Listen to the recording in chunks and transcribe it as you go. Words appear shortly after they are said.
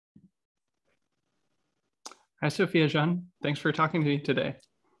Hi, Sofia-Jeanne. Thanks for talking to me today.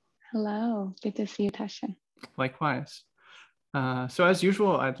 Hello, good to see you, Tasshin. Likewise. So as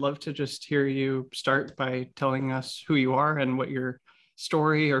usual, I'd love to just hear you start by telling us who you are and what your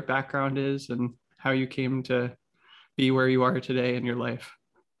story or background is and how you came to be where you are today in your life.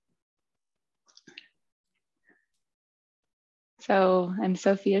 So I'm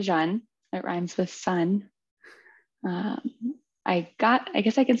Sofia-Jeanne. It rhymes with sun. I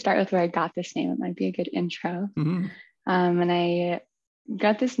guess I can start with where I got this name. It might be a good intro. Mm-hmm. And I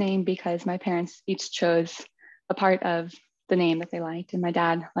got this name because my parents each chose a part of the name that they liked. And my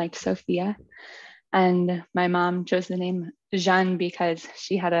dad liked Sophia. And my mom chose the name Jeanne because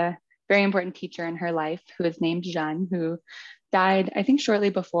she had a very important teacher in her life who was named Jeanne, who died, I think, shortly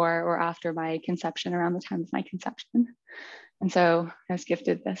before or after my conception, around the time of my conception. And so I was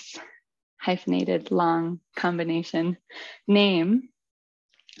gifted this hyphenated long combination name.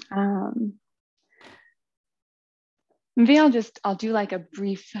 Maybe I'll do like a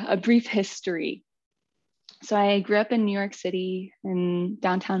brief history. So I grew up in New York City in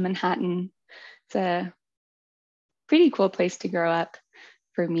downtown Manhattan. It's a pretty cool place to grow up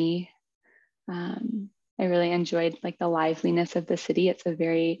for me. I really enjoyed like the liveliness of the city.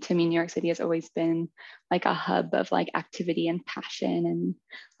 To me, New York City has always been like a hub of like activity and passion and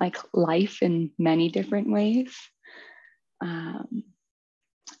like life in many different ways.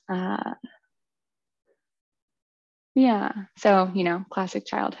 Yeah, so, classic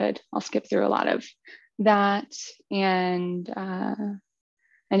childhood. I'll skip through a lot of that. And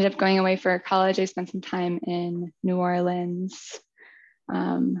ended up going away for college. I spent some time in New Orleans,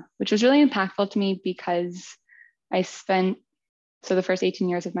 which was really impactful to me because I spent the first 18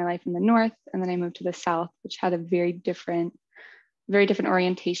 years of my life in the North, and then I moved to the South, which had a very different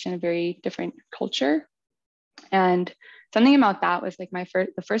orientation, a very different culture. And something about that was like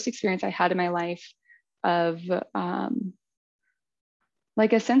the first experience I had in my life of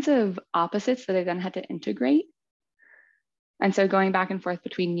like a sense of opposites that I then had to integrate. And so going back and forth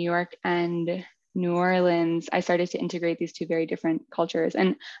between New York and New Orleans, I started to integrate these two very different cultures.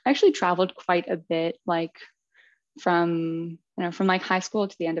 And I actually traveled quite a bit, like from like high school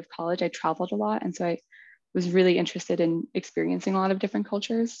to the end of college, I traveled a lot. And so I was really interested in experiencing a lot of different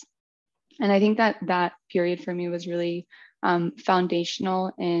cultures. And I think that period for me was really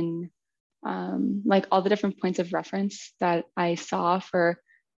foundational in like all the different points of reference that I saw for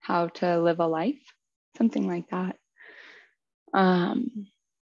how to live a life, something like that.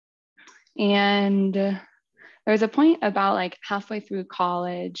 And there was a point about like halfway through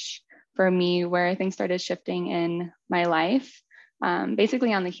college for me where things started shifting in my life,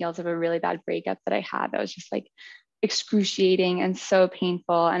 basically on the heels of a really bad breakup that I had that was just like excruciating and so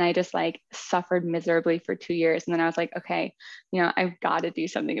painful. And I just like suffered miserably for 2 years. And then I was like, okay, I've got to do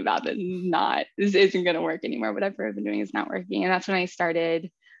something about this. This isn't going to work anymore. Whatever I've been doing is not working. And that's when I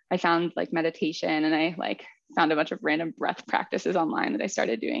found like meditation, and I like found a bunch of random breath practices online that I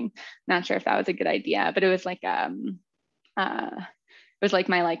started doing. Not sure if that was a good idea, but it was like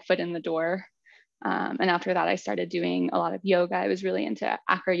my like foot in the door. And after that, I started doing a lot of yoga. I was really into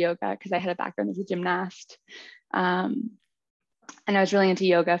acro yoga because I had a background as a gymnast. And I was really into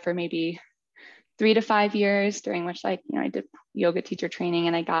yoga for maybe 3 to 5 years, during which I did yoga teacher training,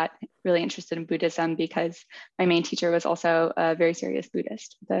 and I got really interested in Buddhism because my main teacher was also a very serious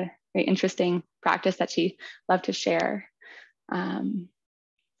Buddhist with a very interesting practice that she loved to share. And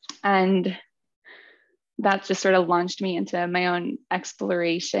that just sort of launched me into my own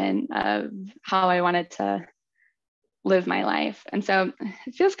exploration of how I wanted to live my life. And so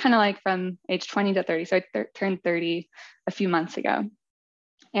it feels kind of like from age 20 to 30. So I turned 30 a few months ago.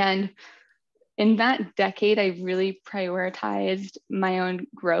 And in that decade, I really prioritized my own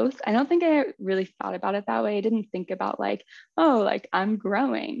growth. I don't think I really thought about it that way. I didn't think about like, oh, like I'm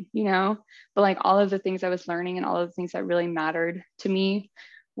growing, but like all of the things I was learning and all of the things that really mattered to me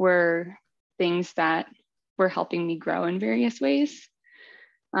were things that were helping me grow in various ways.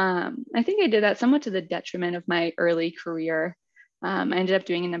 I think I did that somewhat to the detriment of my early career. I ended up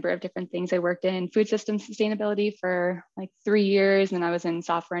doing a number of different things. I worked in food systems sustainability for like 3 years, and I was in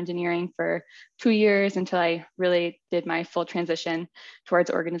software engineering for 2 years until I really did my full transition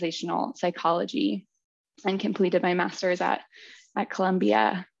towards organizational psychology and completed my master's at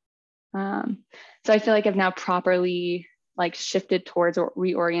Columbia. So I feel like I've now properly like shifted towards or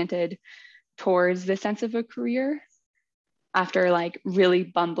reoriented towards the sense of a career after like really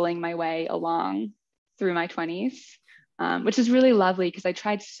bumbling my way along through my 20s. Which is really lovely because I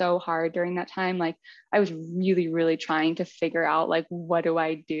tried so hard during that time. Like I was really, really trying to figure out like, what do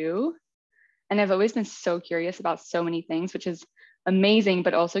I do? And I've always been so curious about so many things, which is amazing,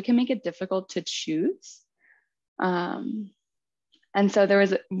 but also can make it difficult to choose. And so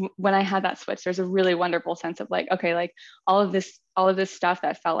when I had that switch, there's a really wonderful sense of like, okay, like all of this stuff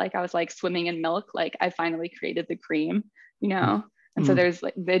that felt like I was like swimming in milk, like I finally created the cream, you know? And so there's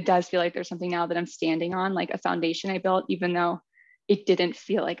like, it does feel like there's something now that I'm standing on, like a foundation I built, even though it didn't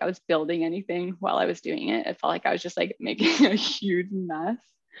feel like I was building anything while I was doing it. It felt like I was just like making a huge mess.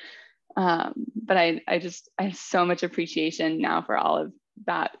 But I have so much appreciation now for all of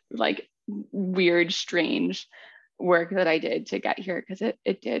that, like weird, strange work that I did to get here, because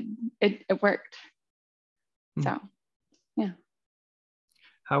it worked. So yeah.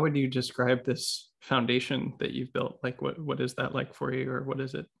 How would you describe this foundation that you've built? Like what is that like for you, or what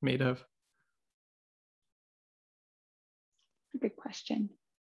is it made of? Good question.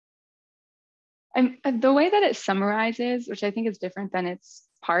 The way that it summarizes, which I think is different than its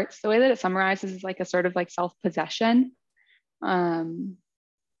parts, the way that it summarizes is like a sort of like self-possession,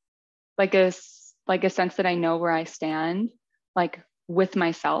 like a sense that I know where I stand, like with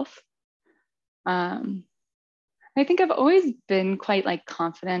myself. I think I've always been quite like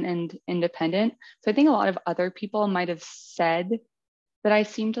confident and independent. So I think a lot of other people might have said that I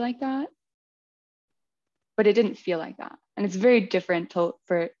seemed like that, but it didn't feel like that. And it's very different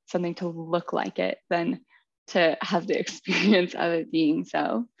for something to look like it than to have the experience of it being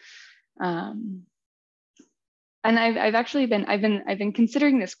so. And I've been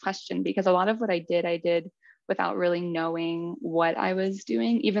considering this question, because a lot of what I did without really knowing what I was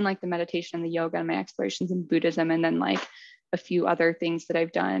doing, even like the meditation and the yoga and my explorations in Buddhism, and then like a few other things that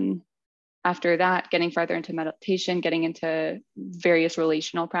I've done after that, getting farther into meditation, getting into various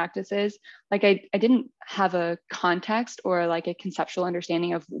relational practices. Like I didn't have a context or like a conceptual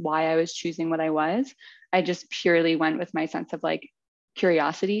understanding of why I was choosing what I was. I just purely went with my sense of like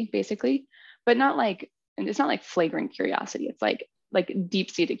curiosity, basically, but not like, and it's not like flagrant curiosity. It's like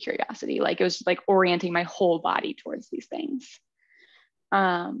deep-seated curiosity. Like it was like orienting my whole body towards these things.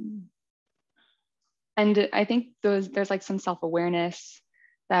 And I think there's like some self-awareness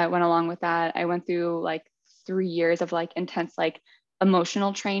that went along with that. I went through like 3 years of like intense like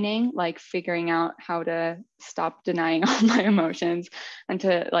emotional training, like figuring out how to stop denying all my emotions and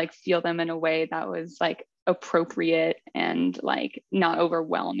to like feel them in a way that was like appropriate and like not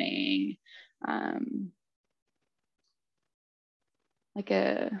overwhelming.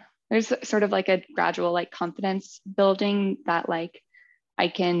 There's sort of like a gradual like confidence building that like I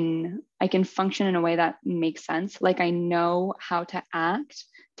can function in a way that makes sense. Like I know how to act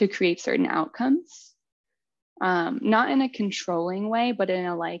to create certain outcomes, not in a controlling way, but in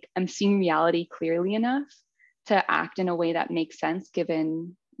a like I'm seeing reality clearly enough to act in a way that makes sense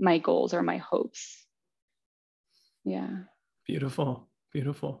given my goals or my hopes. Yeah. Beautiful.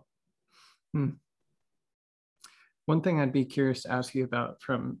 One thing I'd be curious to ask you about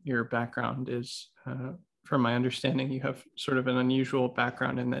from your background is, from my understanding, you have sort of an unusual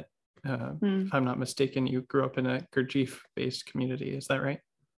background in that, if I'm not mistaken, you grew up in a Gurdjieff-based community. Is that right?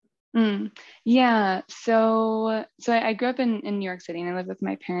 Yeah. So I grew up in New York City, and I lived with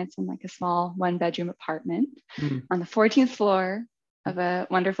my parents in like a small 1-bedroom apartment on the 14th floor of a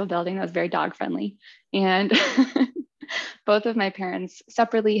wonderful building that was very dog friendly. And both of my parents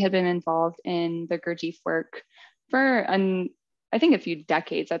separately had been involved in the Gurdjieff work for I think a few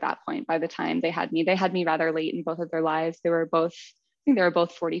decades at that point. By the time they had me rather late in both of their lives. I think they were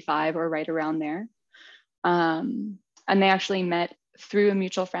both 45 or right around there. And they actually met through a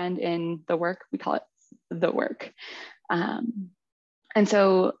mutual friend in the work. We call it the work. And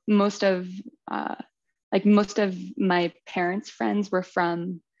so most of my parents' friends were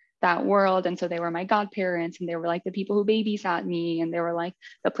from that world. And so they were my godparents, and they were like the people who babysat me, and they were like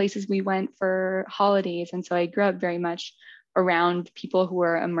the places we went for holidays. And so I grew up very much around people who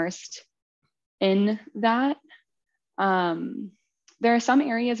were immersed in that. There are some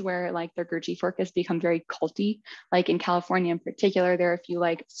areas where like their Gurdjieff work has become very culty. Like in California in particular, there are a few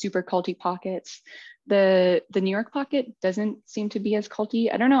like super culty pockets. The New York pocket doesn't seem to be as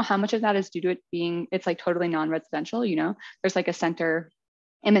culty. I don't know how much of that is due to it's like totally non-residential, you know? There's like a center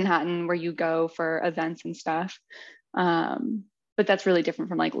in Manhattan where you go for events and stuff. But that's really different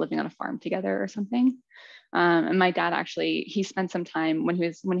from like living on a farm together or something. And my dad actually, he spent some time when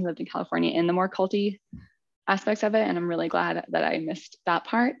he lived in California in the more culty aspects of it. And I'm really glad that I missed that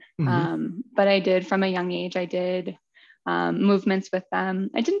part. But I did, from a young age, I did movements with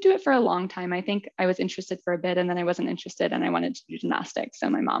them. I didn't do it for a long time. I think I was interested for a bit, and then I wasn't interested, and I wanted to do gymnastics. So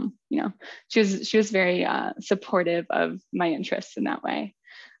my mom, you know, she was very supportive of my interests in that way.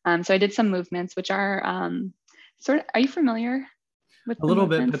 So I did some movements, which are are you familiar? with A the little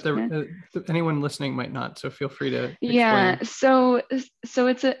bit, movements? but anyone listening might not. So feel free to explain. Yeah. So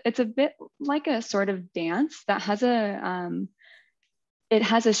it's a bit like a sort of dance that has it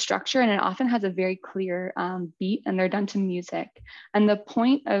has a structure, and it often has a very clear beat, and they're done to music. And the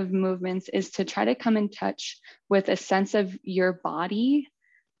point of movements is to try to come in touch with a sense of your body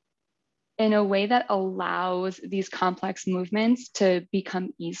in a way that allows these complex movements to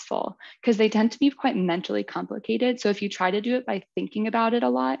become easeful, because they tend to be quite mentally complicated. So if you try to do it by thinking about it a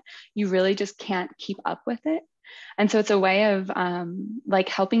lot, you really just can't keep up with it. And so it's a way of like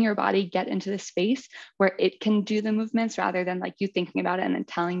helping your body get into the space where it can do the movements rather than like you thinking about it and then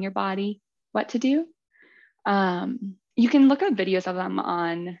telling your body what to do. You can look up videos of them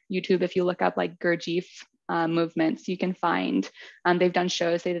on YouTube. If you look up like Gurdjieff movements, you can find, they've done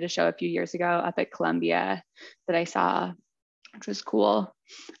shows. They did a show a few years ago up at Columbia that I saw, which was cool.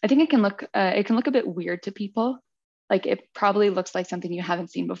 I think it can look a bit weird to people. Like it probably looks like something you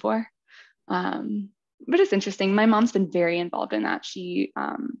haven't seen before. But it's interesting. My mom's been very involved in that. She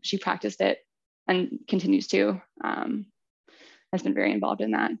practiced it and continues to, has been very involved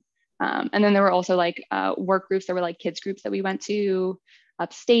in that. And then there were also like work groups. There were like kids groups that we went to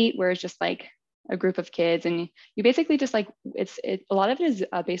upstate, where it's just like a group of kids, and you basically just like, a lot of it is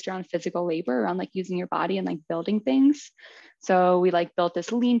based around physical labor, around like using your body and like building things. So we like built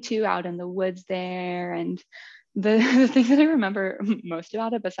this lean-to out in the woods there. And the thing that I remember most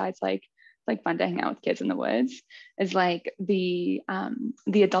about it, besides like fun to hang out with kids in the woods, is like the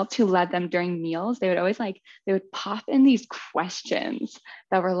adults who led them during meals, they would pop in these questions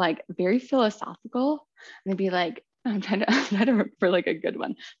that were like very philosophical, and they'd be like, I'm trying to remember like a good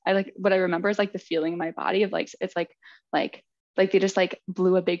one. What I remember is like the feeling in my body of like, it's like they just like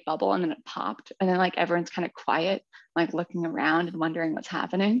blew a big bubble and then it popped, and then like everyone's kind of quiet, like looking around and wondering what's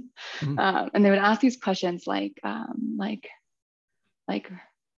happening. Mm-hmm. And they would ask these questions like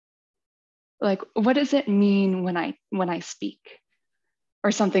what does it mean when I speak,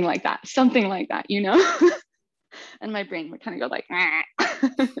 or something like that, you know? And my brain would kind of go like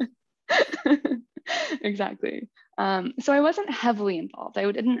exactly. So I wasn't heavily involved.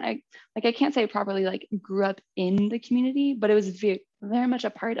 I can't say I properly like grew up in the community, but it was very, very much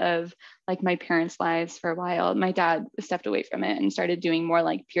a part of like my parents' lives for a while. My dad stepped away from it and started doing more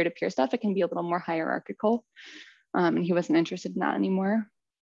like peer-to-peer stuff. It can be a little more hierarchical, and he wasn't interested in that anymore.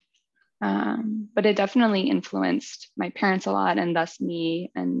 But it definitely influenced my parents a lot, and thus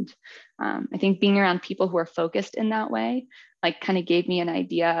me. And I think being around people who are focused in that way, like kind of gave me an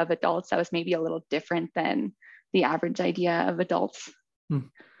idea of adults that was maybe a little different than the average idea of adults,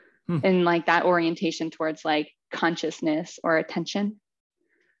 Mm-hmm. in like that orientation towards like consciousness or attention.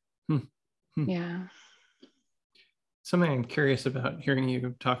 Mm-hmm. Yeah. Something I'm curious about hearing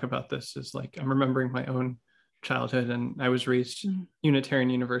you talk about this is like, I'm remembering my own childhood, and I was raised Unitarian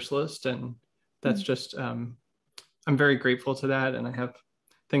Universalist, and that's just I'm very grateful to that, and I have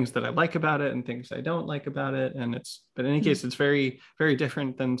things that I like about it and things I don't like about it, but in any case, it's very, very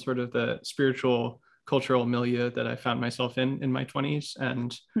different than sort of the spiritual cultural milieu that I found myself in my 20s,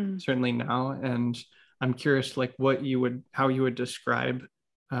 and certainly now. And I'm curious like how you would describe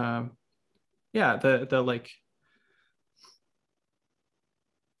the like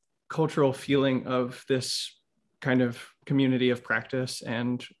cultural feeling of this kind of community of practice,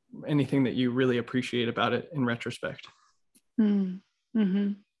 and anything that you really appreciate about it in retrospect.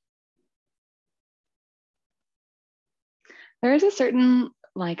 Mm-hmm. There is a certain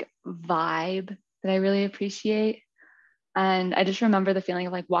like vibe that I really appreciate. And I just remember the feeling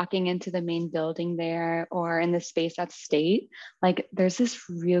of like walking into the main building there, or in the space at State, like there's this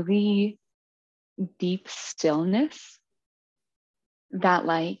really deep stillness that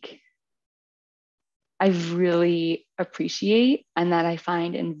like I really appreciate, and that I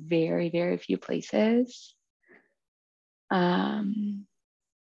find in very, very few places.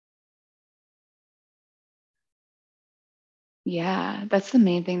 Yeah, that's the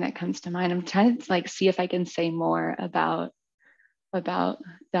main thing that comes to mind. I'm trying to like see if I can say more about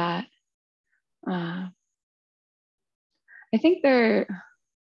that. I think there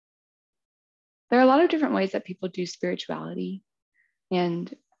are a lot of different ways that people do spirituality,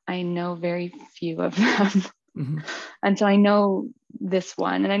 and I know very few of them. And so I know this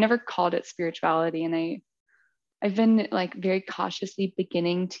one, and I never called it spirituality, and I've been like very cautiously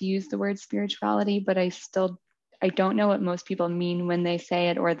beginning to use the word spirituality, but I don't know what most people mean when they say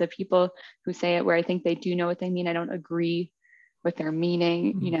it, or the people who say it where I think they do know what they mean, I don't agree with their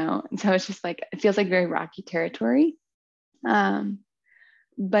meaning, you know? And so it's just like, it feels like very rocky territory.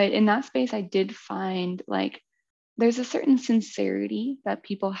 But in that space, I did find like, there's a certain sincerity that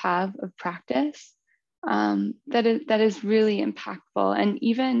people have of practice that is really impactful. And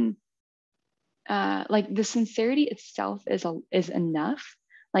even like the sincerity itself is enough.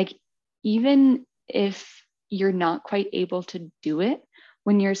 Like even if you're not quite able to do it,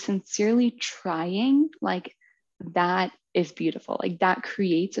 when you're sincerely trying, like that is beautiful. Like that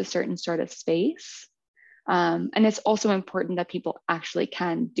creates a certain sort of space. And it's also important that people actually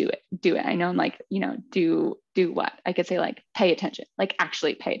can do it. I know I'm like, do what? I could say like, pay attention, like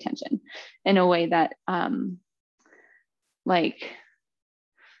actually pay attention in a way that like,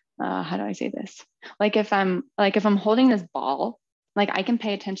 how do I say this? Like if I'm holding this ball, like I can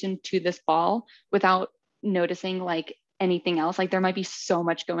pay attention to this ball without noticing like anything else. Like there might be so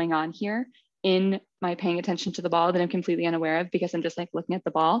much going on here in my paying attention to the ball that I'm completely unaware of because I'm just like looking at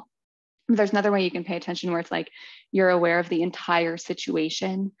the ball. There's another way you can pay attention where it's like you're aware of the entire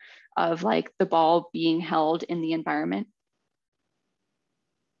situation of like the ball being held in the environment.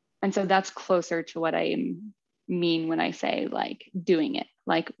 And so that's closer to what I mean when I say like doing it.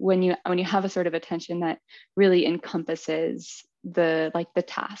 Like when you have a sort of attention that really encompasses the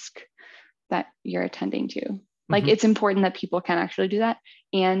task that you're attending to. Like it's important that people can actually do that.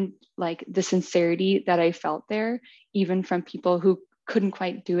 And like the sincerity that I felt there, even from people who couldn't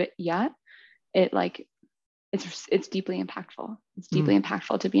quite do it yet, it like it's deeply impactful. It's deeply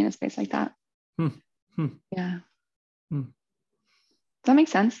impactful to be in a space like that. Yeah. Does that make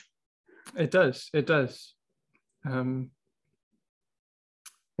sense? It does.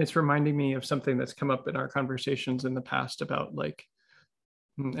 It's reminding me of something that's come up in our conversations in the past about like,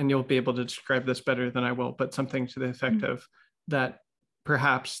 and you'll be able to describe this better than I will, but something to the effect of that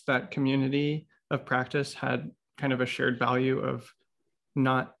perhaps that community of practice had kind of a shared value of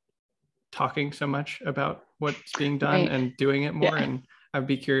not talking so much about what's being done and doing it more. And I'd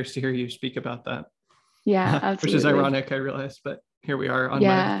be curious to hear you speak about that. Yeah, absolutely. Which is ironic, I realize, but here we are on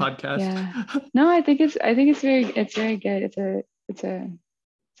my podcast. Yeah. No, I think it's very good.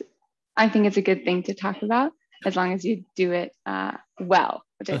 I think it's a good thing to talk about as long as you do it well,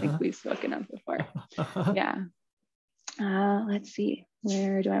 which I think we've spoken of before. Yeah. Let's see,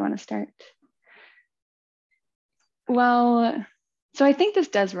 where do I want to start? Well, so I think this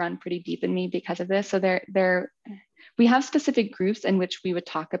does run pretty deep in me because of this. So we have specific groups in which we would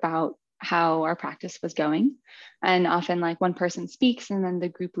talk about how our practice was going. And often like one person speaks and then the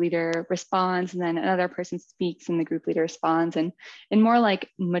group leader responds, and then another person speaks and the group leader responds. And in more like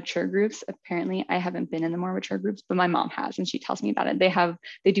mature groups, apparently I haven't been in the more mature groups, but my mom has, and she tells me about it.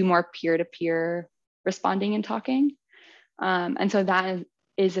 They do more peer-to-peer responding and talking. And so that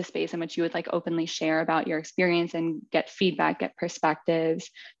is a space in which you would like openly share about your experience and get feedback, get perspectives,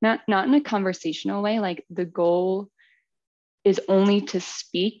 not in a conversational way. Like the goal is only to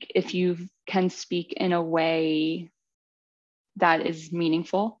speak if you can speak in a way that is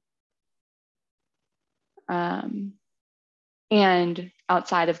meaningful. And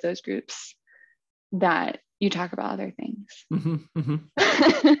outside of those groups, that you talk about other things.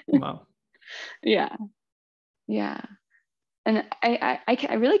 Wow. Yeah. And I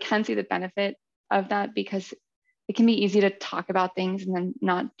really can see the benefit of that, because it can be easy to talk about things and then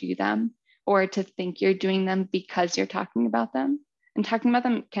not do them, or to think you're doing them because you're talking about them. And talking about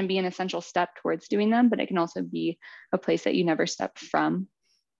them can be an essential step towards doing them, but it can also be a place that you never step from.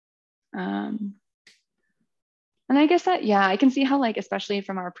 And I guess that, yeah, I can see how, like, especially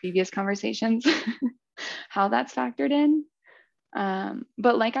from our previous conversations, how that's factored in.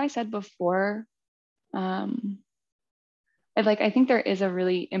 But like I said before, I think there is a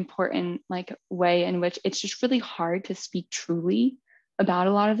really important like way in which it's just really hard to speak truly about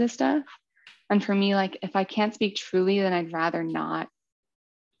a lot of this stuff. And for me, like, if I can't speak truly, then I'd rather not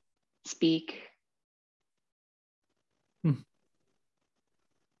speak.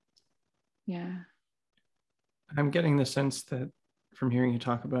 Yeah. I'm getting the sense that from hearing you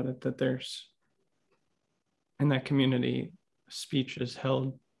talk about it, that there's, in that community, speech is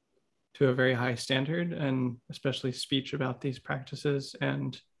held to a very high standard, and especially speech about these practices,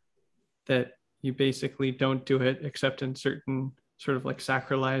 and that you basically don't do it except in certain sort of like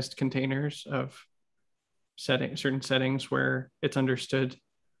sacralized containers of certain settings where it's understood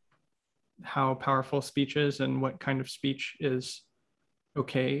how powerful speech is and what kind of speech is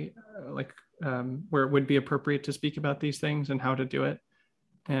okay, where it would be appropriate to speak about these things and how to do it.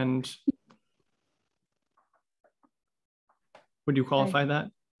 And would you qualify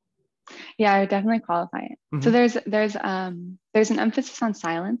that? Yeah, I would definitely qualify it. Mm-hmm. So there's an emphasis on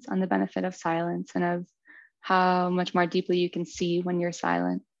silence, on the benefit of silence, and of how much more deeply you can see when you're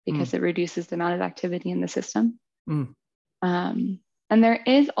silent, because it reduces the amount of activity in the system. And And there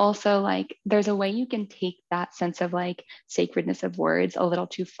is also like, there's a way you can take that sense of like sacredness of words a little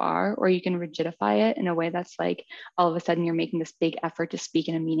too far, or you can rigidify it in a way that's like, all of a sudden you're making this big effort to speak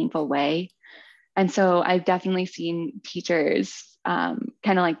in a meaningful way. And so I've definitely seen teachers kind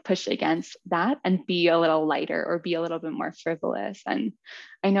of like push against that and be a little lighter or be a little bit more frivolous. And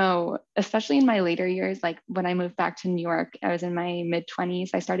I know, especially in my later years, like when I moved back to New York, I was in my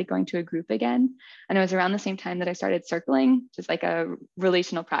mid-20s, I started going to a group again. And it was around the same time that I started circling, just like a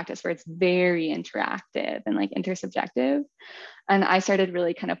relational practice where it's very interactive and like intersubjective. And I started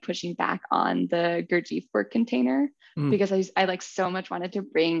really kind of pushing back on the Gurdjieff work container because I like so much wanted to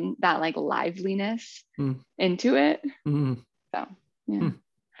bring that like liveliness into it. So, yeah.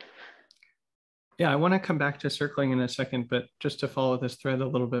 Yeah, I want to come back to circling in a second, but just to follow this thread a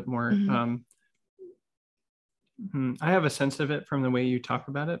little bit more, I have a sense of it from the way you talk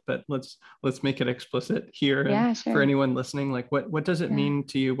about it, but let's make it explicit here. Yeah, and sure. For anyone listening, like what does it mean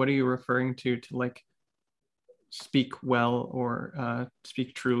to you? What are you referring to like speak well or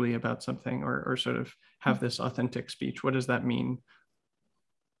speak truly about something, or sort of have this authentic speech? What does that mean?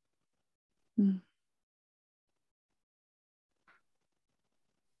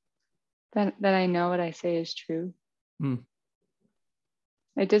 That I know what I say is true.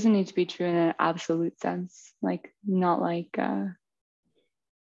 It doesn't need to be true in an absolute sense, like not like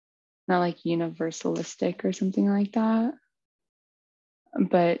universalistic or something like that.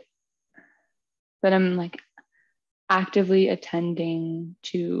 But I'm like actively attending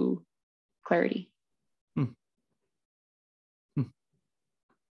to clarity.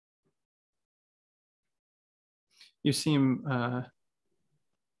 You seem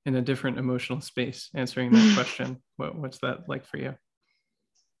in a different emotional space answering that question. What's that like for you?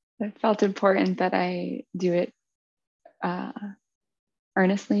 It felt important that I do it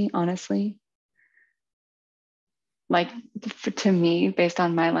earnestly, honestly. Like to me, based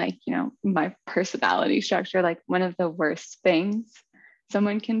on my like, my personality structure, like one of the worst things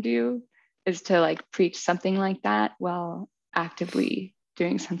someone can do is to like preach something like that while actively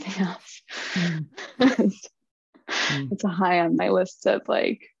doing something else. It's a high on my list of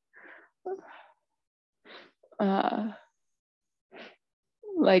like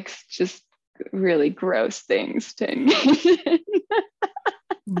just really gross things to engage in.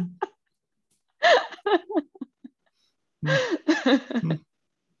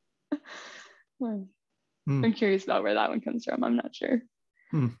 I'm curious about where that one comes from. I'm not sure.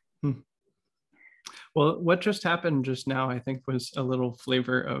 Well, what just happened just now, I think, was a little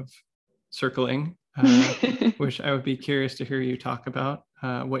flavor of circling, which I would be curious to hear you talk about,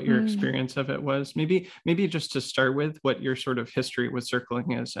 what your experience of it was. Maybe just to start with, what your sort of history with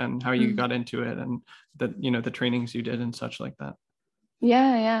circling is and how you got into it, and the trainings you did and such like that.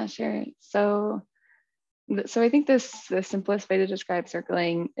 Yeah, sure. So I think the simplest way to describe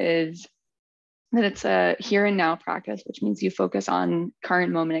circling is that it's a here and now practice, which means you focus on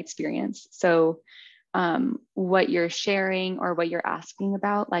current moment experience. So what you're sharing or what you're asking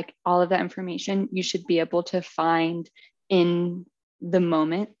about, like all of that information, you should be able to find in the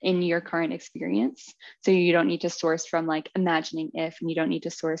moment in your current experience. So you don't need to source from like imagining if, and you don't need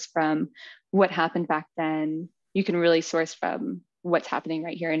to source from what happened back then. You can really source from what's happening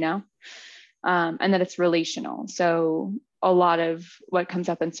right here and now. And that it's relational. So a lot of what comes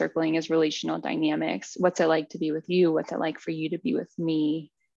up in circling is relational dynamics. What's it like to be with you? What's it like for you to be with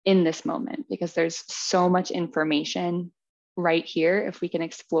me in this moment? Because there's so much information right here if we can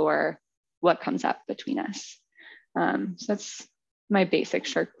explore what comes up between us. So that's my basic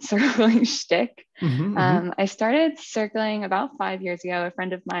circling shtick. I started circling about 5 years ago. A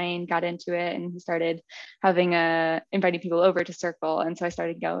friend of mine got into it and he started inviting people over to circle. And so I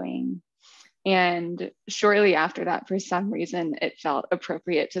started going. And shortly after that, for some reason, it felt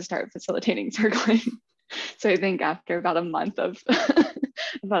appropriate to start facilitating circling. So I think after about a month of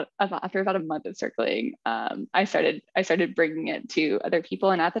circling, I started bringing it to other people.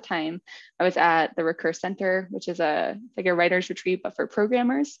 And at the time, I was at the Recurse Center, which is like a writer's retreat, but for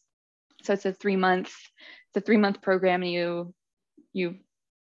programmers. So it's a 3-month program, and you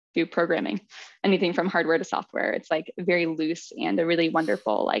do programming, anything from hardware to software. It's like very loose and a really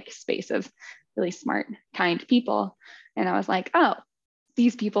wonderful like space of really smart, kind people. And I was like, oh,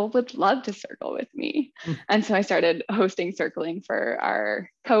 these people would love to circle with me. And so I started hosting circling for our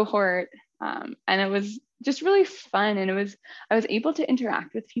cohort. And it was just really fun. And I was able to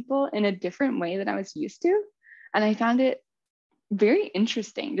interact with people in a different way than I was used to. And I found it very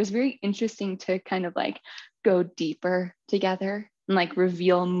interesting, just very interesting to kind of like go deeper together and like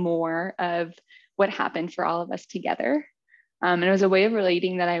reveal more of what happened for all of us together. And it was a way of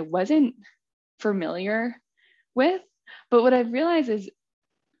relating that I wasn't familiar with, But what I've realized is,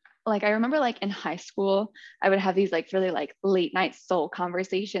 like, I remember like in high school, I would have these like really like late night soul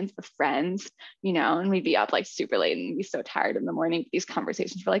conversations with friends, and we'd be up like super late and be so tired in the morning. These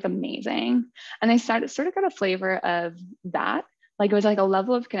conversations were like amazing. And I sort of got a flavor of that. Like it was like a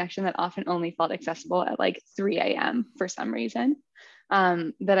level of connection that often only felt accessible at like 3 a.m. for some reason,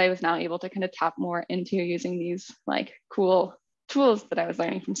 that I was now able to kind of tap more into using these like cool tools that I was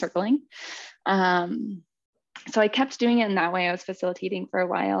learning from circling. So I kept doing it in that way. I was facilitating for a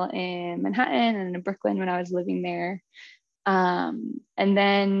while in Manhattan and in Brooklyn when I was living there. And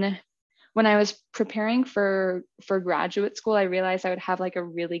then when I was preparing for graduate school, I realized I would have like a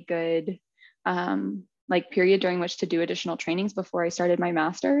really good like period during which to do additional trainings before I started my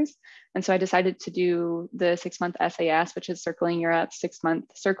master's. And so I decided to do the 6-month SAS, which is Circling Europe, 6-month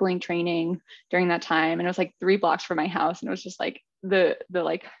circling training during that time. And it was like 3 blocks from my house. And it was just like the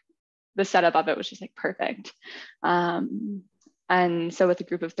setup of it was just like perfect. And so with a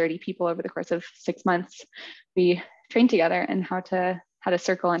group of 30 people over the course of 6 months, we trained together in how to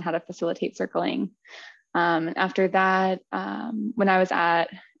circle and how to facilitate circling. And after that, when I was at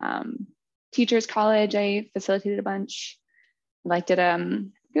teachers college, I facilitated a bunch. Like did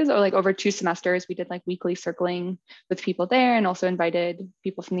it was like over 2 semesters, we did like weekly circling with people there, and also invited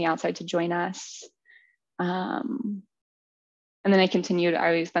people from the outside to join us. And then I continued,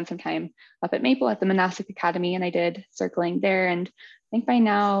 I spent some time up at Maple at the Monastic Academy, and I did circling there. And I think by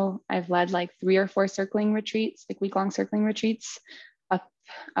now I've led like 3 or 4 circling retreats, like week-long circling retreats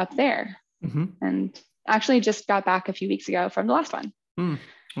up there. Mm-hmm. And actually just got back a few weeks ago from the last one.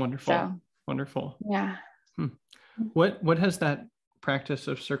 Wonderful. So, wonderful. Yeah. What has that practice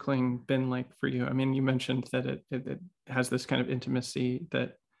of circling been like for you? I mean, you mentioned that it has this kind of intimacy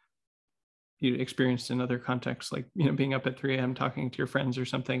that you experienced in other contexts, like being up at 3 a.m. talking to your friends or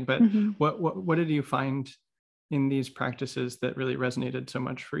something. But what did you find in these practices that really resonated so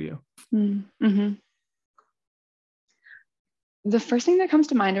much for you? Mm-hmm. The first thing that comes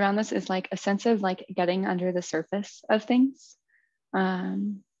to mind around this is like a sense of like getting under the surface of things.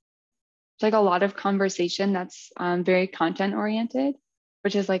 It's like a lot of conversation that's very content oriented,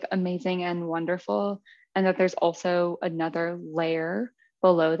 which is like amazing and wonderful. And that there's also another layer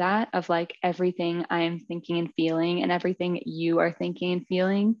below that of like everything I'm thinking and feeling and everything you are thinking and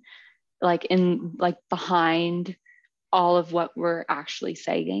feeling, like in like behind all of what we're actually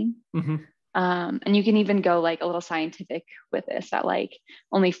saying. And you can even go like a little scientific with this, that like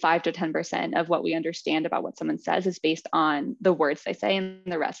only 5 to 10% of what we understand about what someone says is based on the words they say, and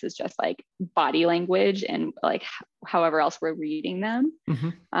the rest is just like body language and like however else we're reading them.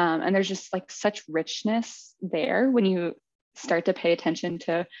 And there's just like such richness there when you start to pay attention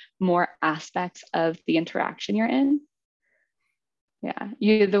to more aspects of the interaction you're in.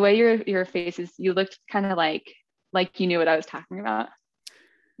 Yeah, the way your face is, you looked kind of like you knew what I was talking about.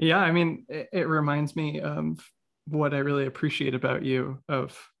 Yeah, I mean, it reminds me of what I really appreciate about you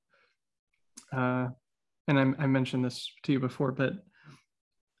and I mentioned this to you before, but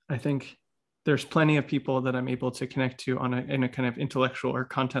I think there's plenty of people that I'm able to connect to in a kind of intellectual or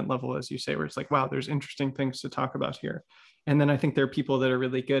content level, as you say, where it's like, wow, there's interesting things to talk about here. And then I think there are people that are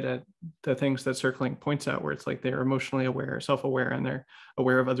really good at the things that circling points out, where it's like they're emotionally aware, self-aware, and they're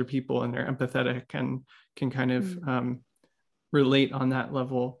aware of other people, and they're empathetic and can kind of relate on that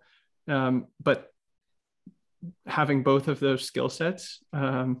level. But having both of those skill sets,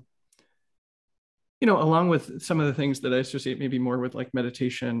 along with some of the things that I associate maybe more with like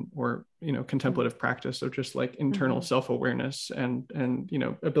meditation or, contemplative practice of just like internal self-awareness and,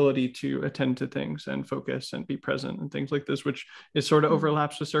 ability to attend to things and focus and be present and things like this, which is sort of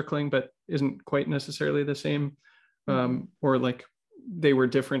overlaps with circling, but isn't quite necessarily the same. Or like they were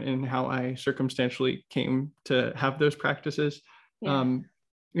different in how I circumstantially came to have those practices. In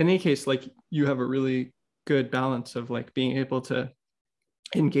any case, like you have a really good balance of like being able to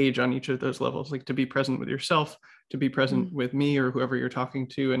engage on each of those levels, like to be present with yourself, to be present with me or whoever you're talking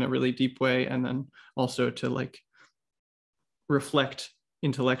to in a really deep way, and then also to like reflect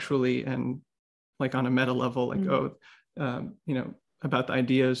intellectually and like on a meta level, like about the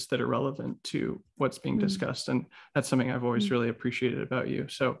ideas that are relevant to what's being discussed. And that's something I've always really appreciated about you.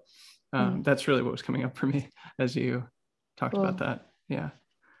 So that's really what was coming up for me as you talked about that.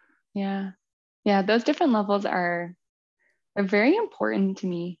 Yeah, those different levels are very important to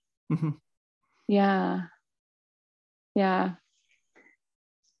me. Yeah. I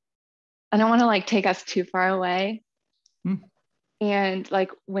don't want to like take us too far away. And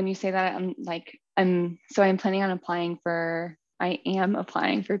like when you say that, I'm planning on applying for I am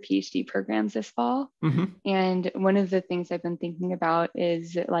applying for PhD programs this fall. Mm-hmm. And one of the things I've been thinking about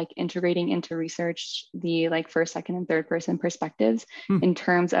is like integrating into research the like first, second, and third person perspectives in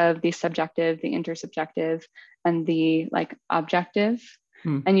terms of the subjective, the intersubjective, and the like objective.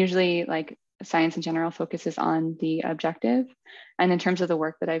 And usually like science in general focuses on the objective. And in terms of the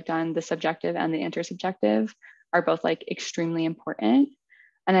work that I've done, the subjective and the intersubjective are both like extremely important.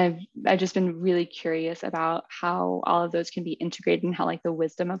 And I've just been really curious about how all of those can be integrated and how like the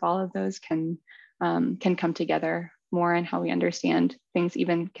wisdom of all of those can come together more and how we understand things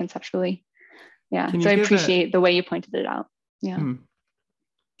even conceptually. Yeah. So I appreciate the way you pointed it out. Yeah.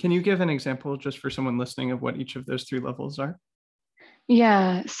 Can you give an example just for someone listening of what each of those three levels are?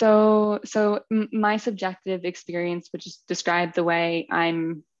 Yeah. So my subjective experience would just describe the way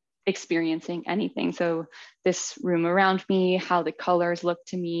I'm experiencing anything. So this room around me, how the colors look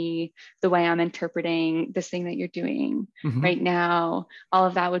to me, the way I'm interpreting this thing that you're doing right now, all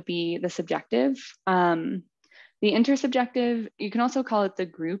of that would be the subjective. The intersubjective, you can also call it the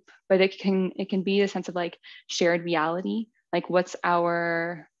group, but it can be a sense of like shared reality. Like what's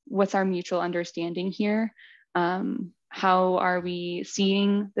our mutual understanding here? How are we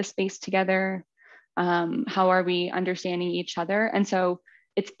seeing the space together? How are we understanding each other? And so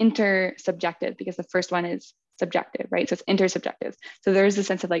it's intersubjective because the first one is subjective, right? So it's intersubjective. So there's a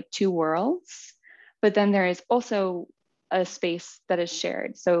sense of like two worlds, but then there is also a space that is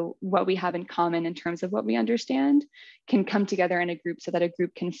shared. So what we have in common in terms of what we understand can come together in a group so that a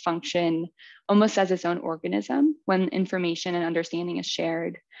group can function almost as its own organism when information and understanding is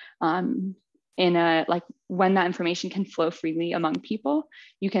shared. In a like when that information can flow freely among people,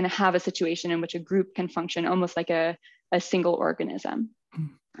 you can have a situation in which a group can function almost like a single organism.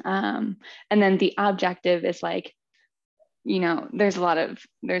 And then the objective is like, you know, there's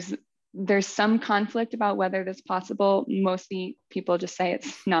some conflict about whether that's possible. Mostly people just say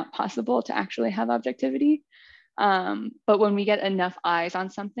it's not possible to actually have objectivity. But when we get enough eyes on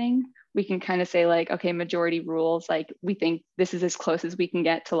something, we can kind of say like, okay, majority rules, like we think this is as close as we can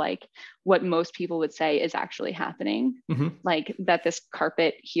get to like what most people would say is actually happening. Like that this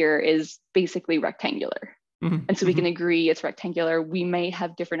carpet here is basically rectangular. And so we can agree it's rectangular. We may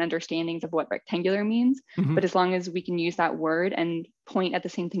have different understandings of what rectangular means, but as long as we can use that word and point at the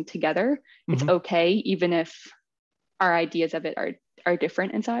same thing together, it's okay, even if our ideas of it are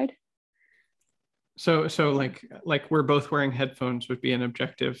different inside. So like we're both wearing headphones would be an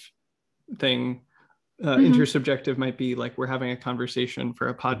objective thing. Intersubjective might be like we're having a conversation for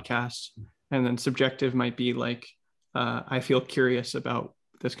a podcast, and then subjective might be like I feel curious about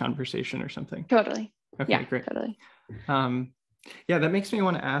this conversation or something. Totally. Okay, yeah, great. Totally. Yeah, that makes me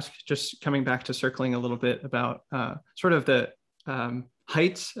want to ask, just coming back to circling a little bit about sort of the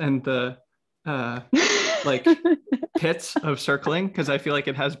heights and the like pits of circling, because I feel like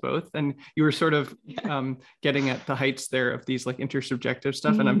it has both. And you were sort of getting at the heights there of these like intersubjective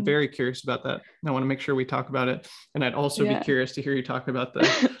stuff. And I'm very curious about that. I want to make sure we talk about it. And I'd also be curious to hear you talk about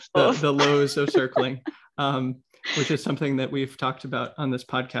the lows of circling, which is something that we've talked about on this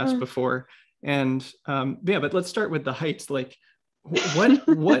podcast before. And but let's start with the heights. Like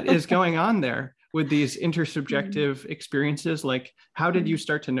what is going on there with these intersubjective experiences? Like, how did you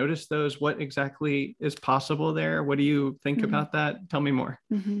start to notice those? What exactly is possible there? What do you think about that? Tell me more.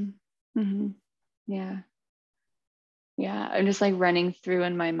 Yeah. I'm just like running through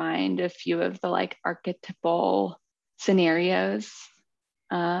in my mind a few of the like archetypal scenarios.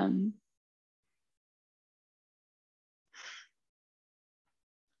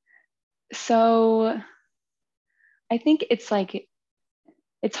 So I think it's like,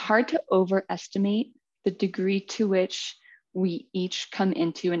 it's hard to overestimate the degree to which we each come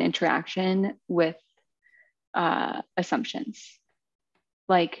into an interaction with assumptions.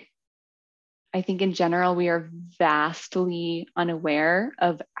 Like, I think in general, we are vastly unaware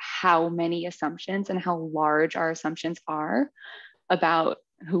of how many assumptions and how large our assumptions are about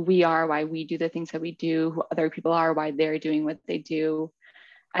who we are, why we do the things that we do, who other people are, why they're doing what they do.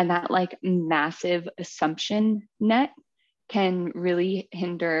 And that like massive assumption net can really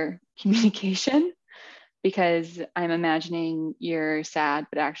hinder communication, because I'm imagining you're sad,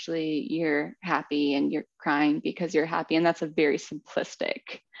 but actually you're happy and you're crying because you're happy. And that's a very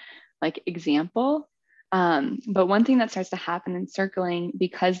simplistic like example. But one thing that starts to happen in circling,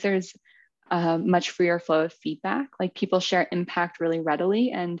 because there's a much freer flow of feedback, like people share impact really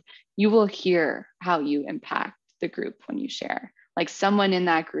readily, and you will hear how you impact the group when you share. Like someone in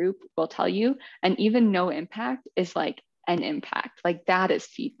that group will tell you, and even no impact is like an impact. Like that is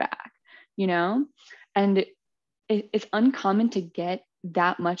feedback, you know? And it's uncommon to get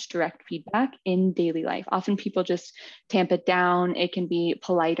that much direct feedback in daily life. Often people just tamp it down. It can be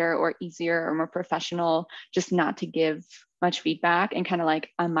politer or easier or more professional just not to give much feedback, and kind of like,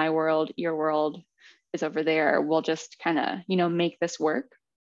 on my world, your world is over there. We'll just kind of, make this work.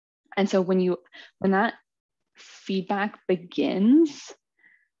 And so when that feedback begins,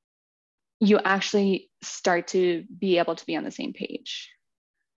 you actually start to be able to be on the same page.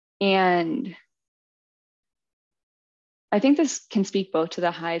 And I think this can speak both to the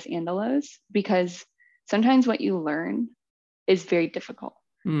highs and the lows, because sometimes what you learn is very difficult.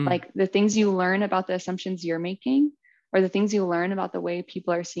 Like the things you learn about the assumptions you're making, or the things you learn about the way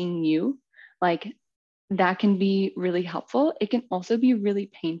people are seeing you, like that can be really helpful. It can also be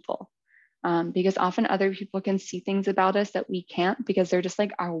really painful, because often other people can see things about us that we can't, because they're just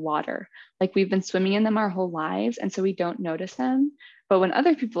like our water. Like we've been swimming in them our whole lives, and so we don't notice them. But when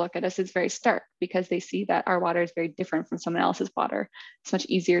other people look at us, it's very stark, because they see that our water is very different from someone else's water. It's much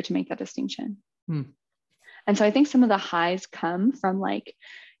easier to make that distinction. And so I think some of the highs come from like,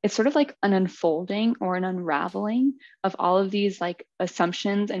 it's sort of like an unfolding or an unraveling of all of these like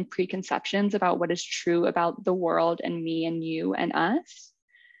assumptions and preconceptions about what is true about the world and me and you and us.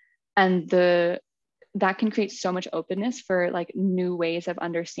 And that can create so much openness for like new ways of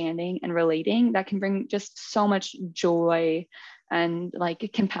understanding and relating that can bring just so much joy and like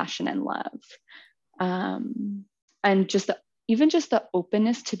compassion and love. And just even just the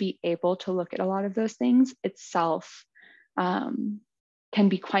openness to be able to look at a lot of those things itself can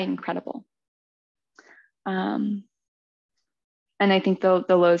be quite incredible. And I think the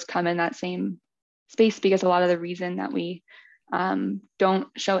lows come in that same space, because a lot of the reason that we don't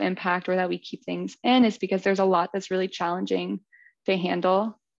show impact, or that we keep things in, is because there's a lot that's really challenging to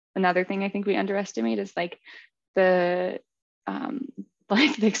handle. Another thing I think we underestimate is like the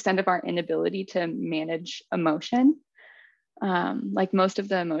extent of our inability to manage emotion. Like most of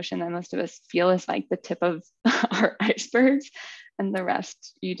the emotion that most of us feel is like the tip of our icebergs, and the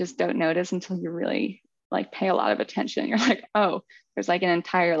rest you just don't notice until you really like pay a lot of attention. You're like, oh, there's like an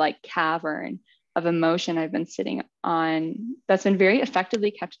entire like cavern of emotion I've been sitting on that's been very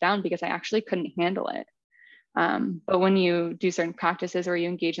effectively kept down because I actually couldn't handle it. But when you do certain practices or you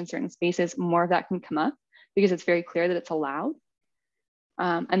engage in certain spaces, more of that can come up because it's very clear that it's allowed.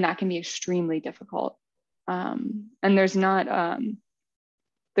 And that can be extremely difficult. And there's not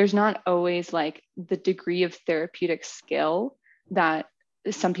always like the degree of therapeutic skill that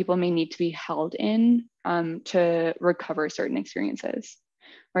some people may need to be held in to recover certain experiences,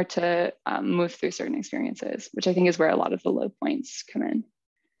 or to move through certain experiences, which I think is where a lot of the low points come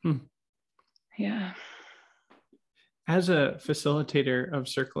in. Yeah. As a facilitator of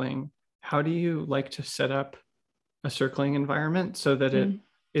circling, how do you like to set up a circling environment so that it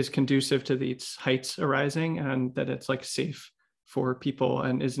is conducive to these heights arising, and that it's like safe for people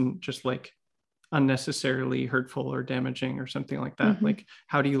and isn't just like unnecessarily hurtful or damaging or something like that? Like,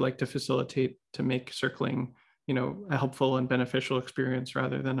 how do you like to facilitate to make circling, a helpful and beneficial experience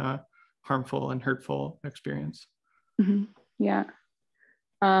rather than a harmful and hurtful experience? Yeah.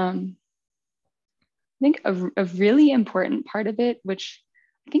 I think a really important part of it, which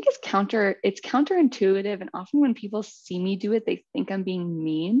I think is counterintuitive, and often when people see me do it, they think I'm being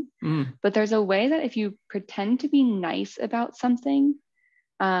mean. But there's a way that if you pretend to be nice about something,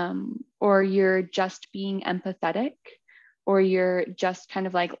 or you're just being empathetic, or you're just kind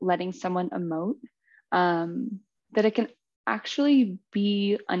of like letting someone emote, that it can actually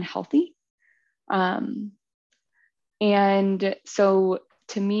be unhealthy. And so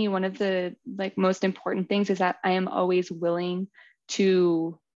to me, one of the like most important things is that I am always willing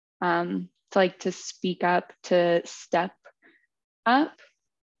to speak up, to step up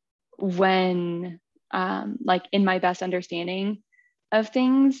when like in my best understanding of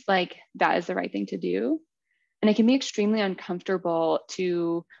things, like that is the right thing to do. And it can be extremely uncomfortable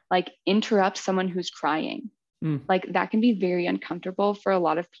to like interrupt someone who's crying. Like that can be very uncomfortable for a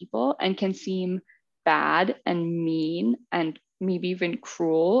lot of people and can seem bad and mean and maybe even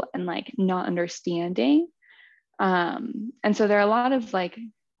cruel and like not understanding. And so there are a lot of like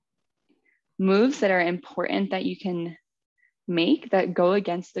moves that are important that you can make that go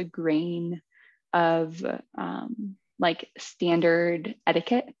against the grain of like standard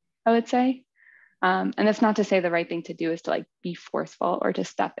etiquette, I would say. And that's not to say the right thing to do is to like be forceful or to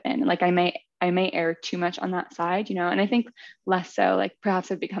step in. Like I may err too much on that side, and I think less so, like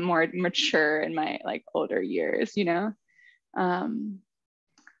perhaps I've become more mature in my like older years,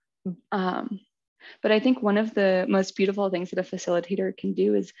 But I think one of the most beautiful things that a facilitator can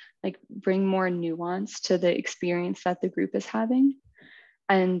do is like bring more nuance to the experience that the group is having.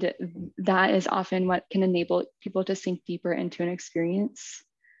 And that is often what can enable people to sink deeper into an experience.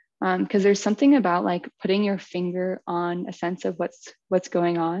 Because there's something about like putting your finger on a sense of what's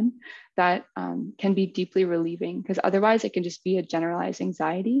going on that can be deeply relieving, because otherwise it can just be a generalized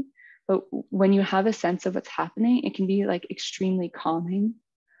anxiety. But when you have a sense of what's happening, it can be like extremely calming.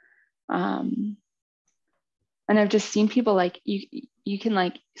 And I've just seen people like you can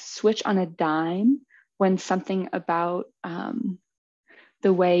like switch on a dime when something about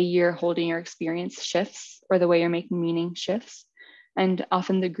the way you're holding your experience shifts, or the way you're making meaning shifts. And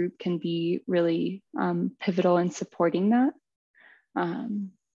often the group can be really pivotal in supporting that.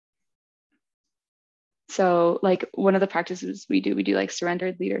 So like one of the practices we do like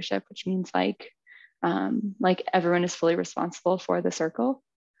surrendered leadership, which means like everyone is fully responsible for the circle.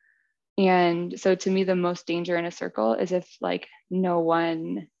 And so to me, the most danger in a circle is if like no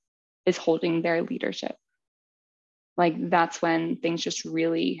one is holding their leadership. Like that's when things just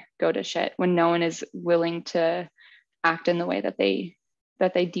really go to shit, when no one is willing to act in the way that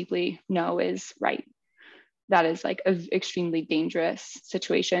they deeply know is right. That is like an extremely dangerous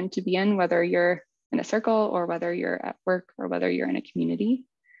situation to be in, whether you're in a circle or whether you're at work or whether you're in a community.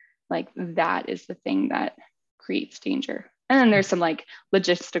 Like that is the thing that creates danger. And then there's some like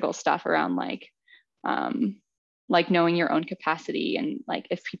logistical stuff around like knowing your own capacity, and like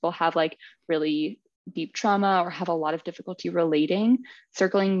if people have like really deep trauma or have a lot of difficulty relating,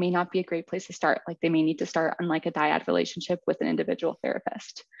 circling may not be a great place to start. Like they may need to start on like a dyad relationship with an individual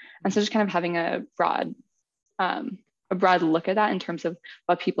therapist. And so just kind of having a broad look at that in terms of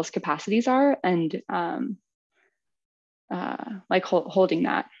what people's capacities are, and like holding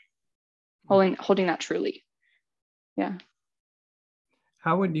that truly. Yeah.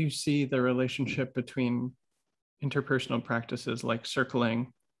 How would you see the relationship between interpersonal practices like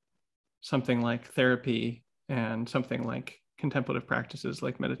circling, something like therapy, and something like contemplative practices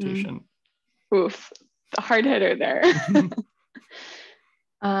like meditation? Oof, the hard hitter there.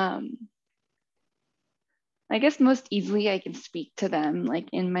 I guess most easily I can speak to them like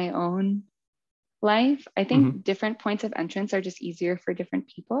in my own life. I think different points of entrance are just easier for different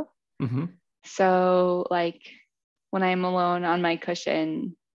people. So like when I'm alone on my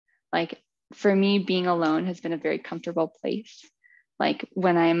cushion, like for me, being alone has been a very comfortable place. Like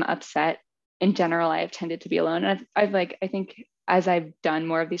when I'm upset, in general, I've tended to be alone. And I've like, I think as I've done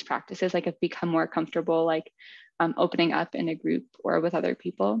more of these practices, like I've become more comfortable, like opening up in a group or with other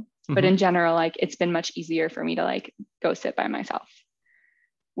people. But in general, like it's been much easier for me to like go sit by myself,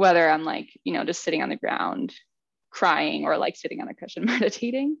 whether I'm like, you know, just sitting on the ground crying or like sitting on a cushion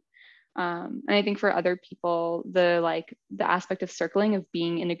meditating. And I think for other people, the aspect of circling, of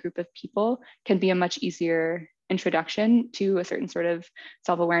being in a group of people, can be a much easier introduction to a certain sort of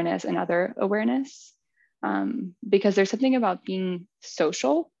self-awareness and other awareness, because there's something about being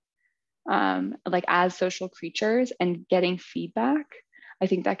social, like as social creatures, and getting feedback. I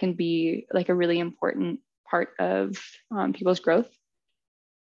think that can be like a really important part of people's growth.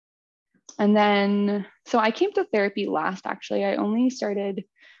 And then, so I came to therapy last, actually. I only started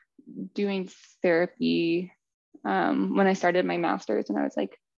doing therapy when I started my master's when I was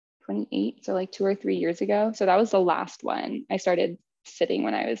like 28, so like 2 or 3 years ago. So that was the last one. I started sitting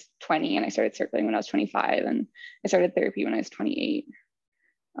when I was 20, and I started circling when I was 25, and I started therapy when I was 28.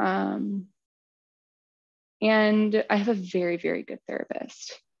 And I have a very, very good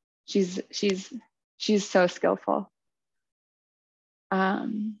therapist. She's so skillful.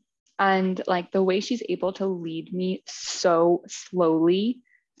 And like the way she's able to lead me so slowly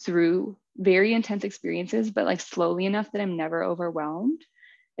through very intense experiences, but like slowly enough that I'm never overwhelmed.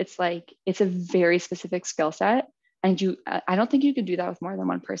 It's like, it's a very specific skill set. And I don't think you could do that with more than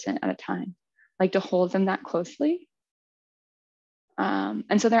one person at a time, like to hold them that closely.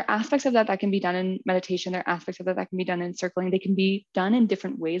 And so there are aspects of that can be done in meditation. There are aspects of that can be done in circling. They can be done in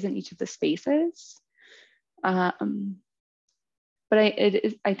different ways in each of the spaces. But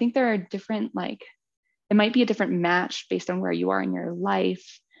I think there are different, like, it might be a different match based on where you are in your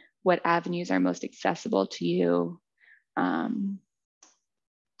life, what avenues are most accessible to you.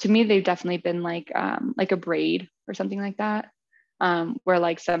 To me, they've definitely been like a braid or something like that, where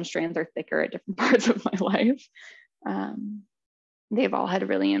like some strands are thicker at different parts of my life. They've all had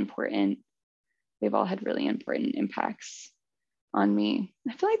really important impacts on me.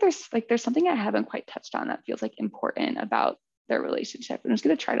 I feel like there's something I haven't quite touched on that feels like important about their relationship. I'm just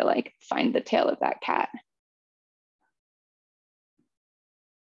gonna try to like find the tail of that cat.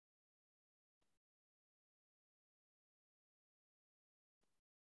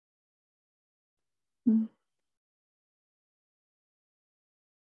 Mm.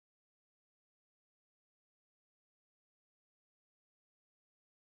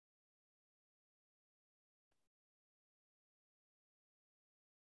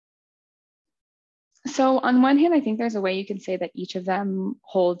 So on one hand, I think there's a way you can say that each of them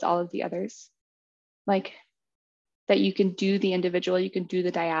holds all of the others, like that you can do the individual, you can do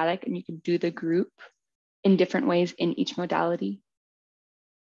the dyadic, and you can do the group in different ways in each modality.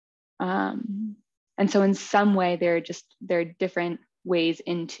 And so in some way, there are different ways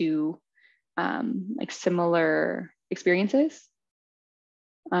into like similar experiences.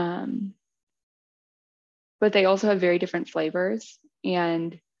 But they also have very different flavors.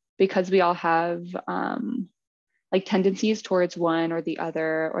 And because we all have like tendencies towards one or the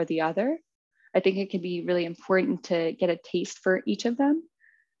other, I think it can be really important to get a taste for each of them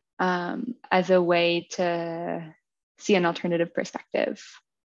as a way to see an alternative perspective,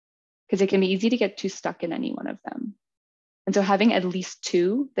 because it can be easy to get too stuck in any one of them. And so having at least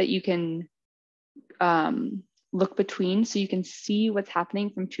two that you can look between so you can see what's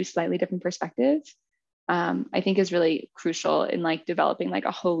happening from two slightly different perspectives, I think is really crucial in like developing like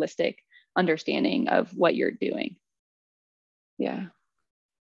a holistic understanding of what you're doing. Yeah.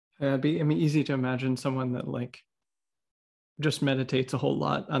 It'd be, I mean, easy to imagine someone that like just meditates a whole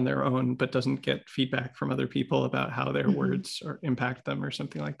lot on their own, but doesn't get feedback from other people about how their words or impact them or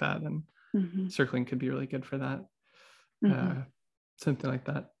something like that. And circling could be really good for that. Something like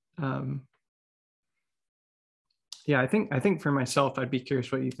that. Yeah, I think for myself, I'd be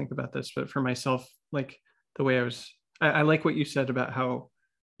curious what you think about this, but for myself, like the way I like what you said about how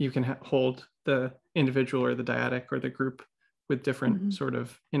you can hold the individual or the dyadic or the group with different sort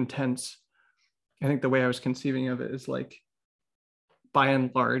of intents. I think the way I was conceiving of it is like, by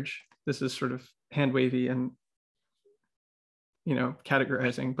and large, this is sort of hand wavy and, you know,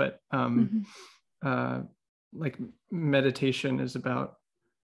 categorizing, but like meditation is about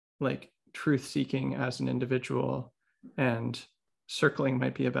like truth seeking as an individual, and circling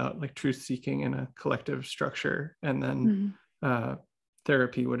might be about like truth seeking in a collective structure, and then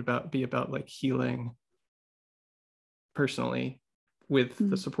therapy would be about like healing personally with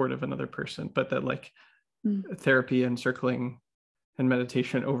the support of another person, but that like therapy and circling and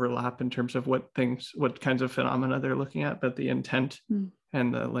meditation overlap in terms of what kinds of phenomena they're looking at, but the intent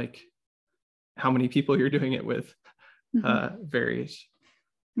and the like how many people you're doing it with varies.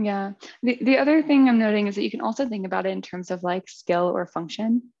 Yeah. The other thing I'm noting is that you can also think about it in terms of like skill or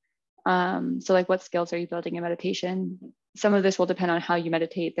function. So like what skills are you building in meditation? Some of this will depend on how you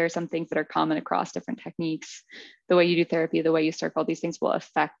meditate. There are some things that are common across different techniques. The way you do therapy, the way you circle, these things will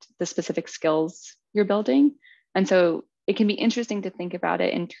affect the specific skills you're building. And so it can be interesting to think about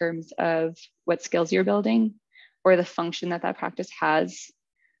it in terms of what skills you're building or the function that practice has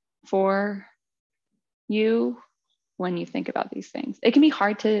for you when you think about these things. It can be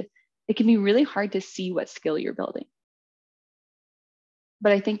really hard to see what skill you're building.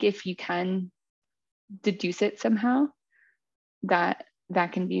 But I think if you can deduce it somehow, that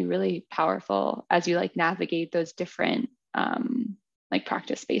can be really powerful as you like navigate those different like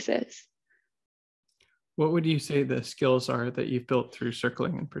practice spaces. What would you say the skills are that you've built through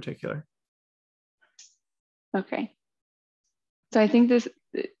circling in particular? Okay. So I think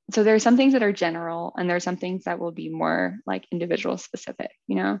so there are some things that are general, and there are some things that will be more like individual specific,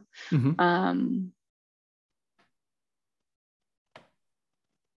 you know?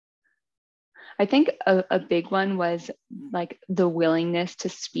 I think a big one was like the willingness to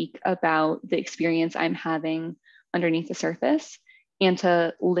speak about the experience I'm having underneath the surface, and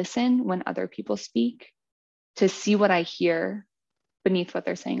to listen when other people speak, to see what I hear beneath what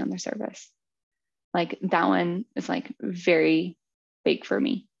they're saying on their surface. Like that one is like very big for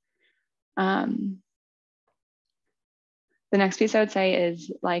me. The next piece I would say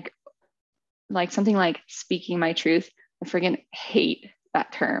is like something like speaking my truth. I friggin' hate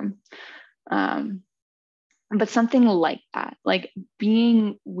that term. But something like that, like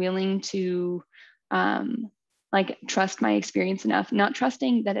being willing to like trust my experience enough, not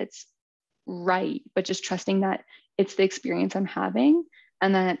trusting that it's right, but just trusting that it's the experience I'm having,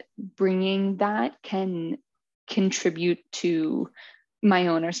 and that bringing that can contribute to my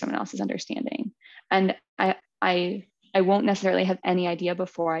own or someone else's understanding. And I won't necessarily have any idea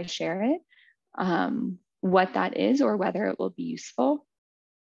before I share it what that is or whether it will be useful.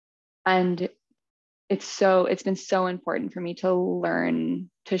 And it's been so important for me to learn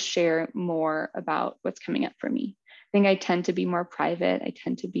to share more about what's coming up for me. I think I tend to be more private. I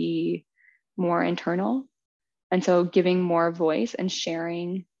tend to be more internal. And so giving more voice and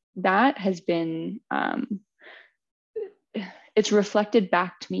sharing that has been, it's reflected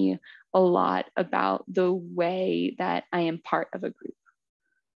back to me a lot about the way that I am part of a group.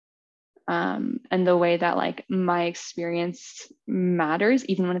 And the way that like my experience matters,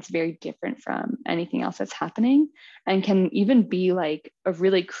 even when it's very different from anything else that's happening, and can even be like a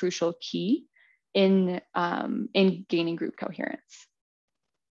really crucial key in gaining group coherence.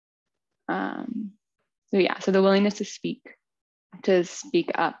 So the willingness to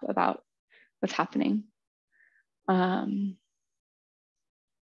speak up about what's happening. And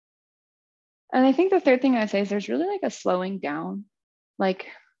I think the third thing I'd say is there's really like a slowing down, like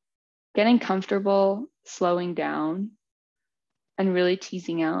getting comfortable slowing down and really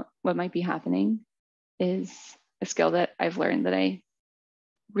teasing out what might be happening is a skill that I've learned that I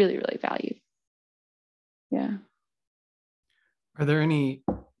really, really value. Yeah. Are there any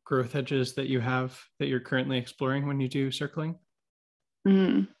growth edges that you have that you're currently exploring when you do circling?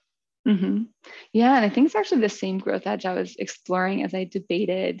 Mm-hmm. Yeah, and I think it's actually the same growth edge I was exploring as I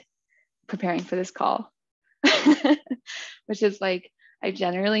debated preparing for this call, which is like, I've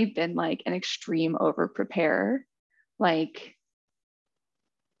generally been like an extreme over preparer. Like,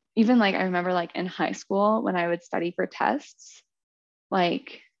 even like, I remember like in high school when I would study for tests,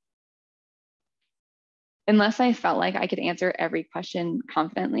 like, unless I felt like I could answer every question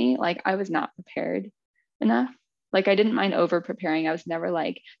confidently, like I was not prepared enough. Like I didn't mind over preparing. I was never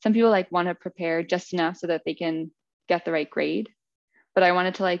like, some people like want to prepare just enough so that they can get the right grade. But I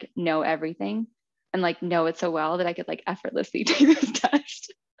wanted to like know everything and like know it so well that I could like effortlessly take this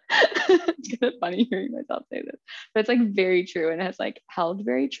test. It's kind of funny hearing myself say this, but it's like very true and it has like held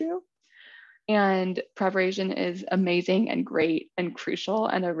very true. And preparation is amazing and great and crucial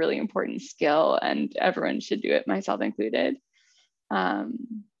and a really important skill, and everyone should do it, myself included.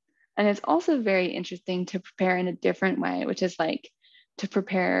 And it's also very interesting to prepare in a different way, which is like to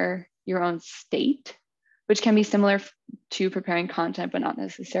prepare your own state, which can be similar to preparing content, but not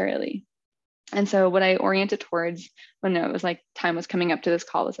necessarily. And so what I oriented towards when it was like time was coming up to this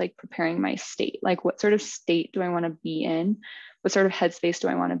call was like preparing my state. Like what sort of state do I want to be in? What sort of headspace do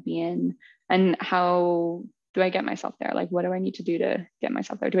I want to be in? And how do I get myself there? Like, what do I need to do to get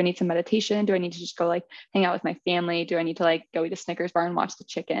myself there? Do I need some meditation? Do I need to just go like hang out with my family? Do I need to like go eat a Snickers bar and watch the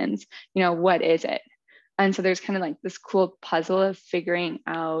chickens? You know, what is it? And so there's kind of like this cool puzzle of figuring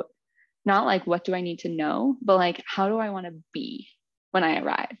out not like what do I need to know, but like how do I want to be when I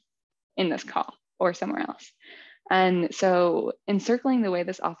arrive in this call or somewhere else? And so in circling, the way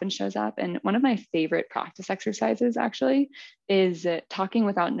this often shows up, and one of my favorite practice exercises actually is talking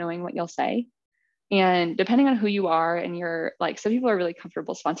without knowing what you'll say. And depending on who you are, and you're like, some people are really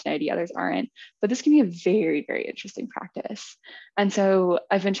comfortable spontaneity, others aren't, but this can be a very, very interesting practice. And so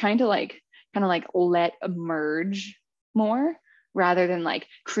I've been trying to like kind of like let emerge more rather than like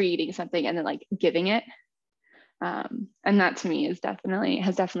creating something and then like giving it. And that to me has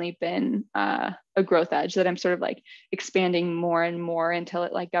definitely been a growth edge that I'm sort of like expanding more and more until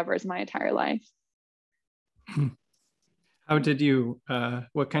it like governs my entire life. How did you,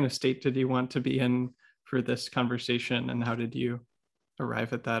 what kind of state did you want to be in for this conversation, and how did you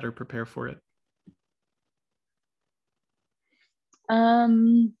arrive at that or prepare for it?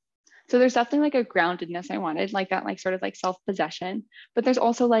 So there's definitely like a groundedness I wanted, like that, like sort of like self-possession, but there's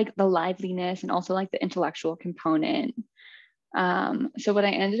also like the liveliness and also like the intellectual component. So what I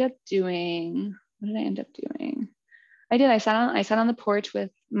ended up doing, I sat on the porch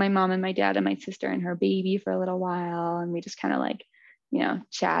with my mom and my dad and my sister and her baby for a little while. And we just kind of like,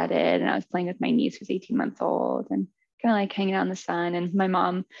 chatted, and I was playing with my niece who's 18 months old and kind of like hanging out in the sun. And my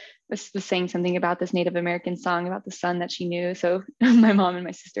mom was saying something about this Native American song about the sun that she knew. So my mom and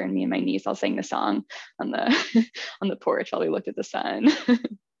my sister and me and my niece all sang the song on the on the porch while we looked at the sun.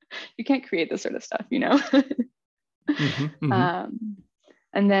 You can't create this sort of stuff,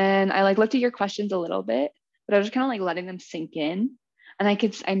 And then I like looked at your questions a little bit, but I was just kind of like letting them sink in. And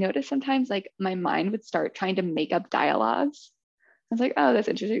I noticed sometimes like my mind would start trying to make up dialogues. I was like, oh, that's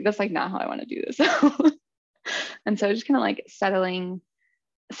interesting. That's like not how I want to do this. And so just kind of like settling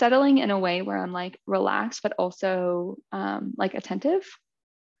in a way where I'm like relaxed, but also like attentive.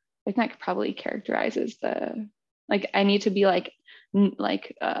 I think that probably characterizes like I need to be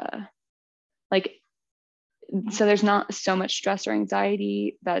so there's not so much stress or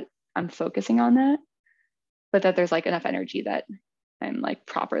anxiety that I'm focusing on that, but that there's like enough energy that I'm like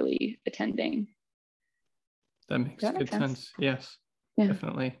properly attending. That makes good sense. Yes, yeah.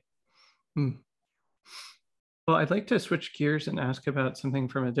 Definitely. Well, I'd like to switch gears and ask about something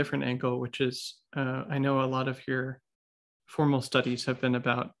from a different angle, which is I know a lot of your formal studies have been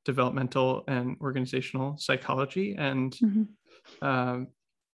about developmental and organizational psychology. And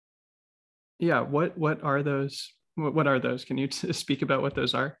what are those? What are those? Can you speak about what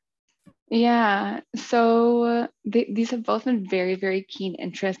those are? Yeah, so these have both been very, very keen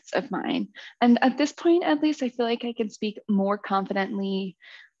interests of mine. And at this point, at least, I feel like I can speak more confidently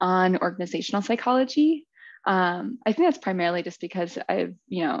on organizational psychology. I think that's primarily just because I've,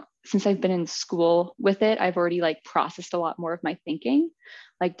 since I've been in school with it, I've already like processed a lot more of my thinking.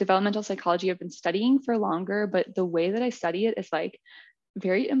 Like developmental psychology, I've been studying for longer, but the way that I study it is like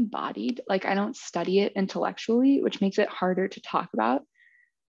very embodied. Like I don't study it intellectually, which makes it harder to talk about.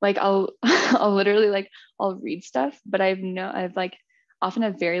 Like I'll I'll literally like I'll read stuff, but I've like often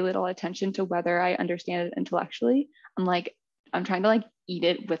have very little attention to whether I understand it intellectually. I'm trying to like eat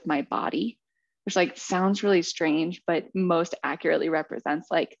it with my body, which like sounds really strange, but most accurately represents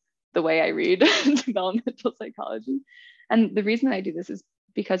like the way I read developmental psychology. And the reason that I do this is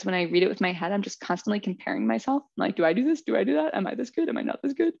because when I read it with my head, I'm just constantly comparing myself. I'm like, do I do this? Do I do that? Am I this good? Am I not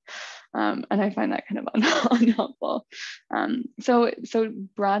this good? And I find that kind of unhelpful. So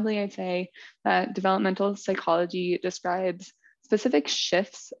broadly, I'd say that developmental psychology describes specific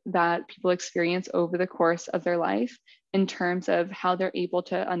shifts that people experience over the course of their life in terms of how they're able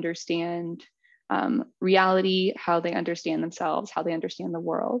to understand reality, how they understand themselves, how they understand the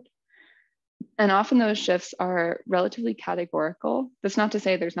world. And often those shifts are relatively categorical. That's not to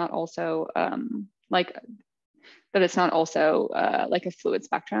say there's not also like that it's not also like a fluid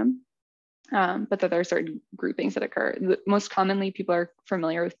spectrum, but that there are certain groupings that occur. Most commonly, people are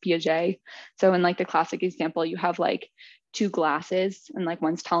familiar with Piaget. So in like the classic example, you have like two glasses and like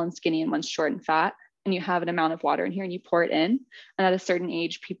one's tall and skinny and one's short and fat. And you have an amount of water in here and you pour it in. And at a certain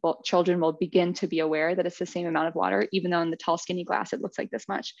age, children will begin to be aware that it's the same amount of water, even though in the tall, skinny glass, it looks like this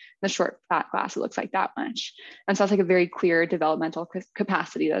much. In the short, fat glass, it looks like that much. And so that's like a very clear developmental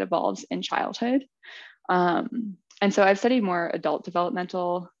capacity that evolves in childhood. And so I've studied more adult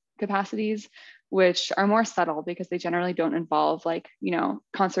developmental capacities, which are more subtle because they generally don't involve like,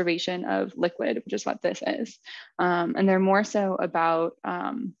 conservation of liquid, which is what this is. And they're more so about,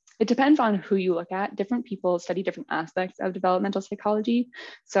 it depends on who you look at. Different people study different aspects of developmental psychology.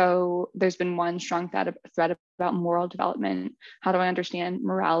 So there's been one strong thread about moral development. How do I understand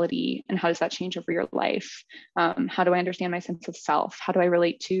morality and how does that change over your life? How do I understand my sense of self? How do I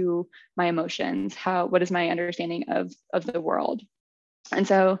relate to my emotions? What is my understanding of the world? And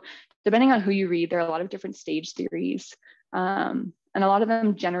so depending on who you read, there are a lot of different stage theories. And a lot of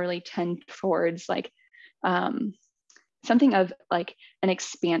them generally tend towards like, something of like an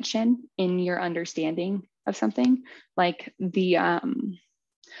expansion in your understanding of something, like the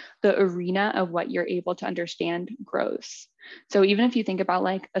arena of what you're able to understand grows. So even if you think about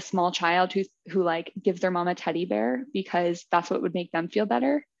like a small child who like gives their mom a teddy bear because that's what would make them feel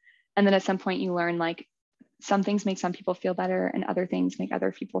better, and then at some point you learn like some things make some people feel better and other things make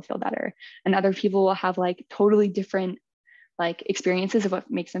other people feel better, and other people will have like totally different like experiences of what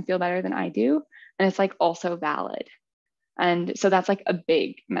makes them feel better than I do, and it's like also valid. And so that's like a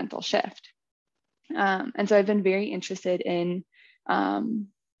big mental shift. And so I've been very interested in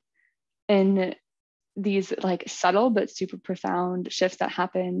these like subtle but super profound shifts that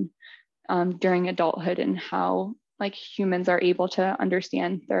happen during adulthood and how like humans are able to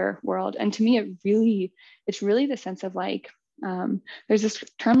understand their world. And to me, it's really the sense of like, there's this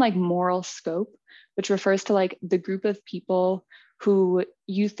term like moral scope, which refers to like the group of people who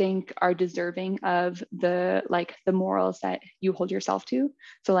you think are deserving of the morals that you hold yourself to.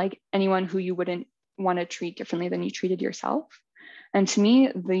 So like anyone who you wouldn't want to treat differently than you treated yourself. And to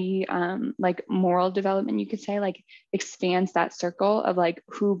me, the like moral development, you could say, like expands that circle of like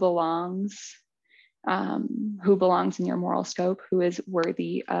who belongs in your moral scope, who is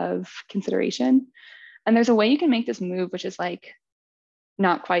worthy of consideration. And there's a way you can make this move, which is like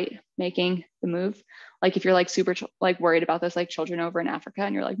not quite making the move. Like if you're like super like worried about this, like children over in Africa,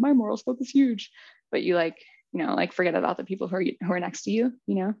 and you're like, my moral scope is huge, but you like, like forget about the people who are next to you,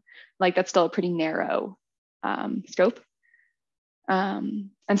 like that's still a pretty narrow scope.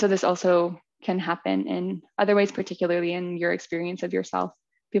 And so this also can happen in other ways, particularly in your experience of yourself.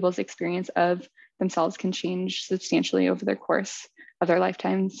 People's experience of themselves can change substantially over the course of their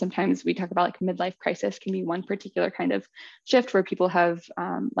lifetime. Sometimes we talk about like midlife crisis can be one particular kind of shift where people have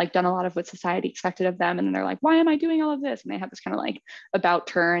like done a lot of what society expected of them. And then they're like, why am I doing all of this? And they have this kind of like about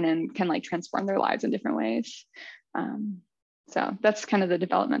turn and can like transform their lives in different ways. So that's kind of the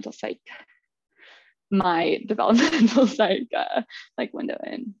developmental psych, my developmental psych like window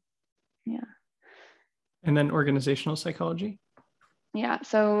in. Yeah. And then organizational psychology. Yeah.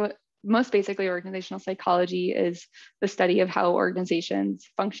 So most basically, organizational psychology is the study of how organizations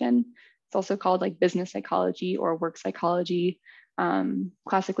function. It's also called like business psychology or work psychology.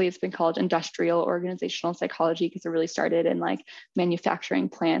 Classically, it's been called industrial organizational psychology because it really started in like manufacturing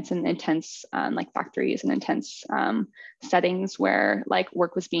plants and intense like factories and intense settings where like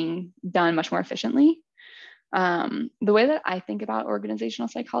work was being done much more efficiently. The way that I think about organizational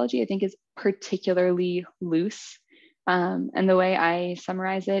psychology, I think, is particularly loose. And the way I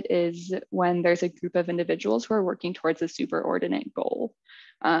summarize it is when there's a group of individuals who are working towards a superordinate goal.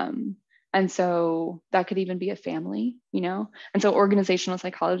 And so that could even be a family, And so organizational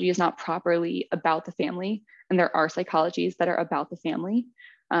psychology is not properly about the family. And there are psychologies that are about the family.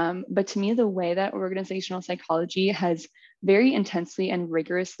 But to me, the way that organizational psychology has very intensely and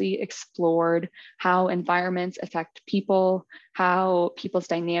rigorously explored how environments affect people, how people's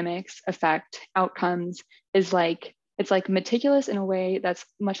dynamics affect outcomes is like, it's like meticulous in a way that's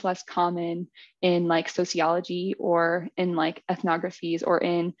much less common in like sociology or in like ethnographies or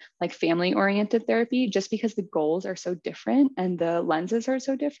in like family oriented therapy, just because the goals are so different and the lenses are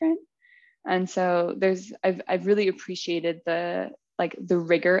so different. And so I've really appreciated the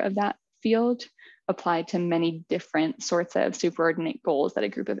rigor of that field applied to many different sorts of superordinate goals that a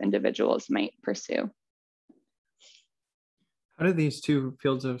group of individuals might pursue. How do these two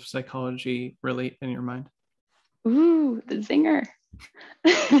fields of psychology relate in your mind? Ooh, the zinger.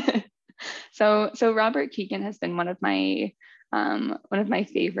 So Robert Keegan has been one of my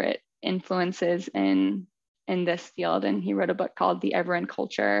favorite influences in this field, and he wrote a book called The Ever and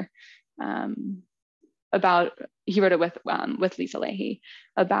Culture. He wrote it with Lisa Leahy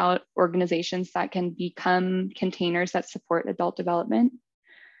about organizations that can become containers that support adult development.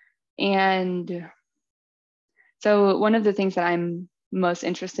 And so one of the things that I'm most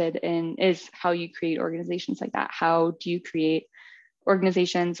interested in is how you create organizations like that. How do you create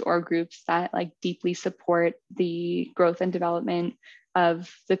organizations or groups that like deeply support the growth and development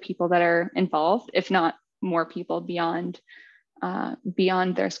of the people that are involved, if not more people beyond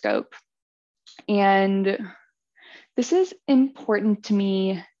their scope? And this is important to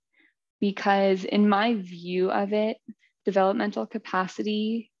me because in my view of it, developmental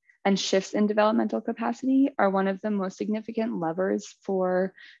capacity and shifts in developmental capacity are one of the most significant levers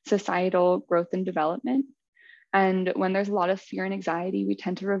for societal growth and development. And when there's a lot of fear and anxiety, we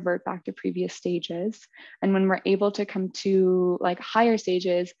tend to revert back to previous stages. And when we're able to come to like higher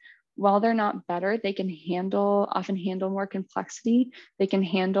stages, while they're not better, they can often handle more complexity. They can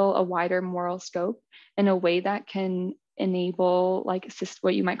handle a wider moral scope in a way that can enable like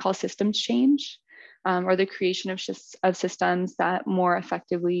what you might call systems change, or the creation of systems that more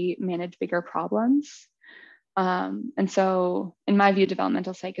effectively manage bigger problems. And so in my view,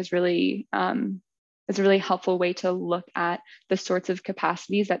 developmental psych is really a really helpful way to look at the sorts of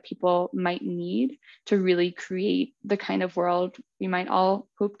capacities that people might need to really create the kind of world we might all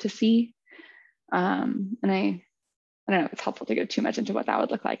hope to see. And I don't know if it's helpful to go too much into what that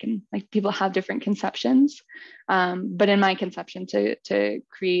would look like. And like people have different conceptions. But in my conception, to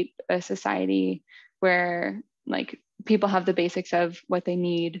create a society where like people have the basics of what they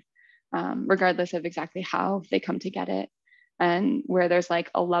need, regardless of exactly how they come to get it, and where there's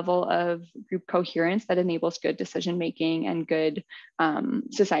like a level of group coherence that enables good decision making and good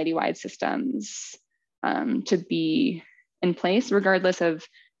society-wide systems to be in place, regardless of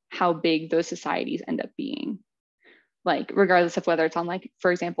how big those societies end up being. Like regardless of whether it's on like,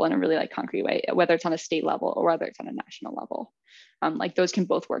 for example, in a really like concrete way, whether it's on a state level or whether it's on a national level, like those can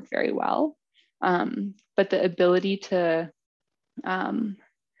both work very well. But the ability to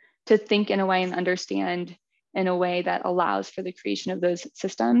think in a way and understand in a way that allows for the creation of those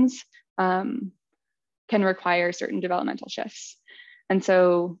systems can require certain developmental shifts. And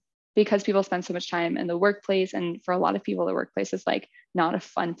so because people spend so much time in the workplace, and for a lot of people, the workplace is like not a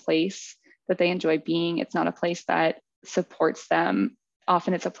fun place that they enjoy being. It's not a place that supports them.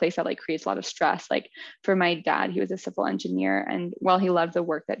 Often it's a place that like creates a lot of stress. Like for my dad, he was a civil engineer, and while he loved the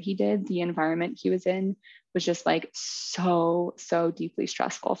work that he did, the environment he was in was just like so deeply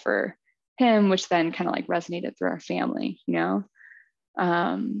stressful for him, which then kind of like resonated through our family,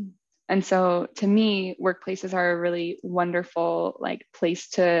 and so to me, workplaces are a really wonderful like place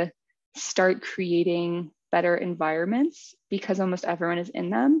to start creating better environments because almost everyone is in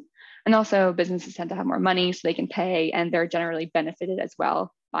them. And also businesses tend to have more money so they can pay, and they're generally benefited as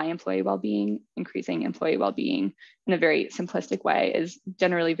well by employee well-being. Increasing employee well-being in a very simplistic way is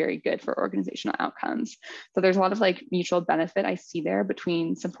generally very good for organizational outcomes. So there's a lot of like mutual benefit I see there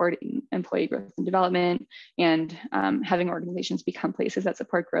between supporting employee growth and development and having organizations become places that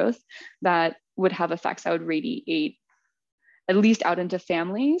support growth that would have effects that would radiate at least out into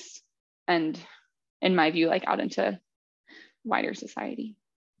families and, in my view, like out into wider society.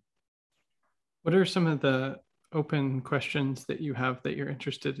 What are some of the open questions that you have that you're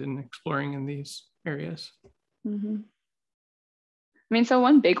interested in exploring in these areas? Mm-hmm. I mean, so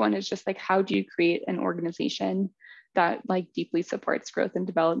one big one is just like, how do you create an organization that like deeply supports growth and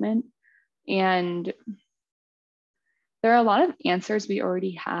development? And there are a lot of answers we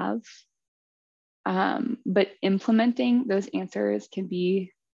already have, but implementing those answers can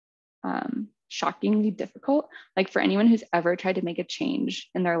be shockingly difficult. Like for anyone who's ever tried to make a change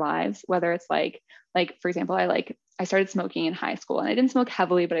in their lives, whether it's like for example, I started smoking in high school, and I didn't smoke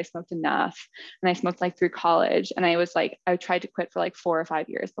heavily, but I smoked enough, and I smoked like through college, and I tried to quit for like 4 or 5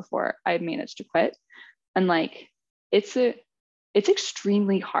 years before I managed to quit. And like it's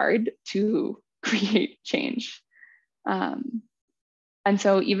extremely hard to create change. And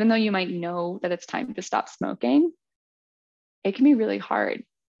so even though you might know that it's time to stop smoking, it can be really hard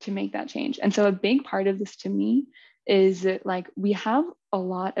to make that change. And so a big part of this to me is that like we have a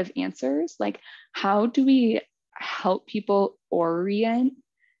lot of answers. Like, how do we help people orient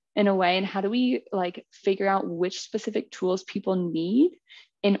in a way, and how do we like figure out which specific tools people need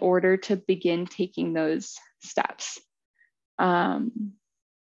in order to begin taking those steps? And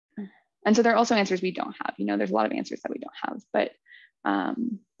so there are also answers we don't have. You know, there's a lot of answers that we don't have, but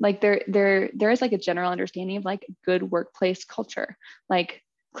like there is like a general understanding of like good workplace culture, like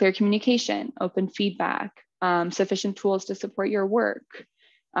clear communication, open feedback, sufficient tools to support your work,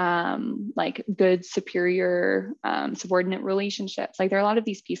 like good superior subordinate relationships. Like there are a lot of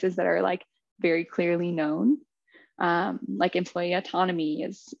these pieces that are like very clearly known. Like employee autonomy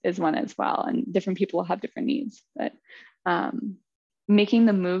is one as well, and different people will have different needs. But making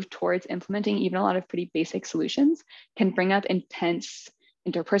the move towards implementing even a lot of pretty basic solutions can bring up intense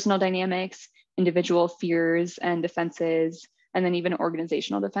interpersonal dynamics, individual fears and defenses, and then even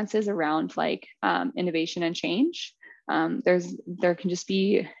organizational defenses around like innovation and change. There can just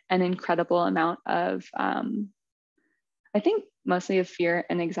be an incredible amount of, I think mostly of fear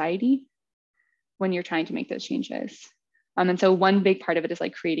and anxiety when you're trying to make those changes. And so one big part of it is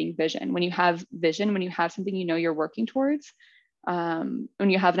like creating vision. When you have vision, when you have something you know you're working towards, when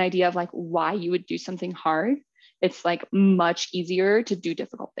you have an idea of like why you would do something hard, it's like much easier to do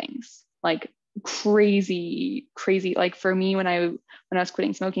difficult things. Like crazy. Like for me, when I was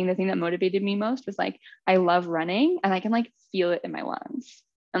quitting smoking, the thing that motivated me most was like, I love running and I can like feel it in my lungs.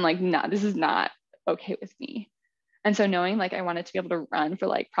 And like, nah, this is not okay with me. And so knowing like I wanted to be able to run for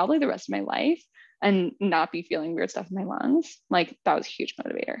like probably the rest of my life and not be feeling weird stuff in my lungs, like that was a huge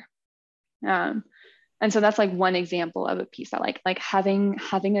motivator. And so that's like one example of a piece that like having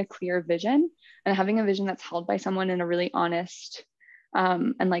a clear vision, and having a vision that's held by someone in a really honest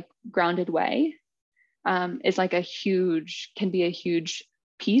and like grounded way is like can be a huge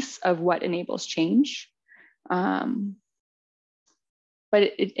piece of what enables change. But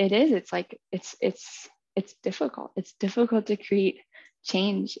it's difficult. It's difficult to create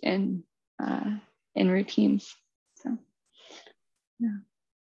change in routines. So yeah.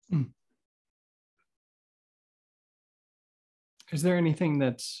 Is there anything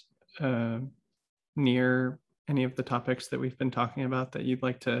that's near any of the topics that we've been talking about that you'd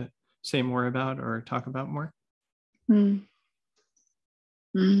like to say more about or talk about more? Mm-hmm.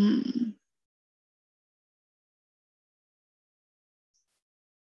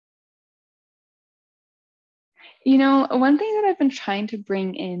 You know, one thing that I've been trying to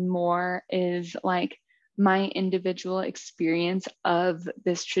bring in more is like my individual experience of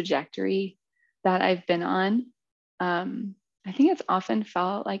this trajectory that I've been on. I think it's often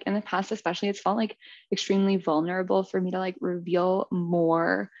felt like in the past, especially, it's felt like extremely vulnerable for me to like reveal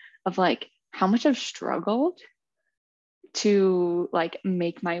more of like how much I've struggled to like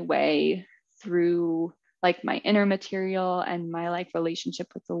make my way through like my inner material and my like relationship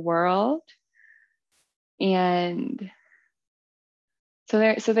with the world. And so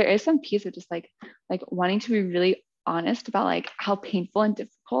there is some piece of just like wanting to be really honest about like how painful and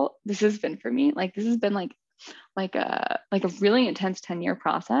difficult this has been for me. Like this has been like a really intense 10-year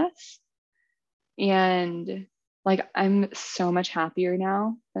process. And like I'm so much happier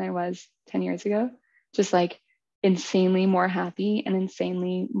now than I was 10 years ago. Just like insanely more happy and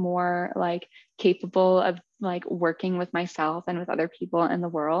insanely more like capable of like working with myself and with other people in the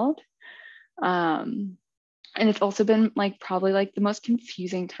world. And it's also been like probably like the most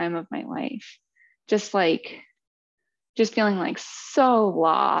confusing time of my life. Just feeling like so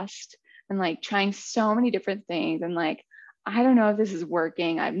lost and like trying so many different things. And like, I don't know if this is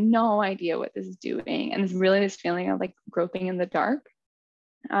working. I have no idea what this is doing. And it's really this feeling of like groping in the dark.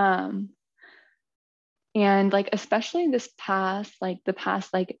 And like, especially the past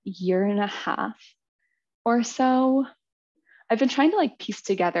like year and a half or so, I've been trying to like piece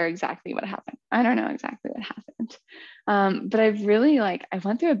together exactly what happened. I don't know exactly what happened. But I've really like, I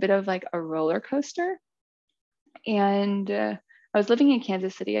went through a bit of like a roller coaster. And I was living in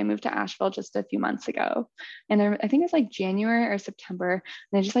Kansas City. I moved to Asheville just a few months ago. And I think it's like January or September.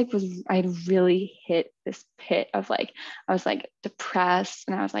 And I just like I had really hit this pit of like, I was like depressed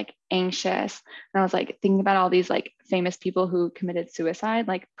and I was like anxious. And I was like thinking about all these like famous people who committed suicide,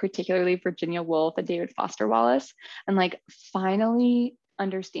 like particularly Virginia Woolf and David Foster Wallace. And like finally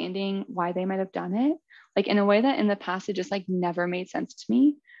understanding why they might have done it, like in a way that in the past it just like never made sense to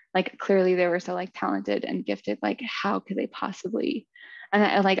me. Like clearly they were so like talented and gifted, like how could they possibly? And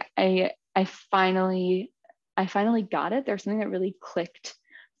I finally got it. There's something that really clicked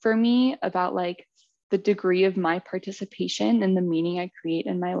for me about like the degree of my participation and the meaning I create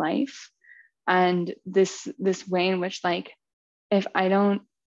in my life, and this way in which like if I don't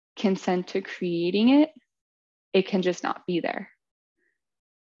consent to creating it, it can just not be there.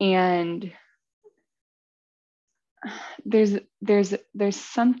 And there's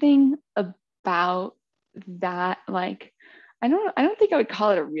something about that, like I don't think I would call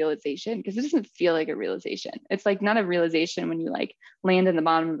it a realization, because it doesn't feel like a realization. It's like not a realization when you like land in the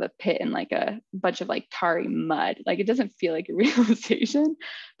bottom of a pit in like a bunch of like tarry mud. Like it doesn't feel like a realization,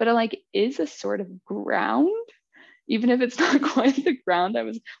 but it like is a sort of ground, even if it's not quite the ground I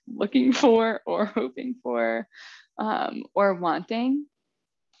was looking for or hoping for, or wanting.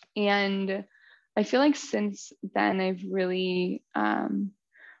 And I feel like since then I've really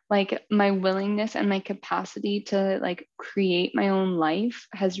like my willingness and my capacity to like create my own life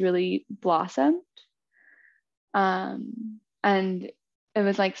has really blossomed. And it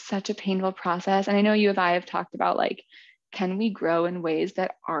was like such a painful process. And I know you and I have talked about like, can we grow in ways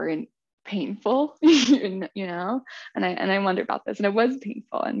that aren't painful? You know? And I wonder about this. And it was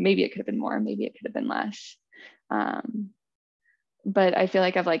painful, and maybe it could have been more, maybe it could have been less. But I feel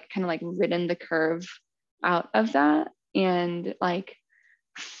like I've like kind of like ridden the curve out of that, and like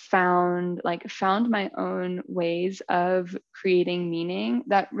found my own ways of creating meaning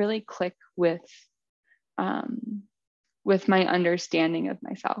that really click with my understanding of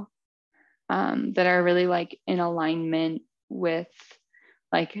myself, that are really like in alignment with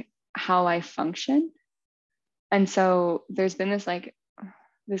like how I function. And so there's been this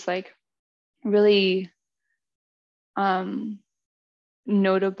really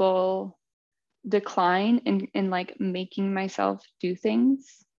notable decline in like making myself do things.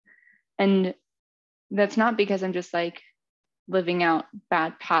 And that's not because I'm just like living out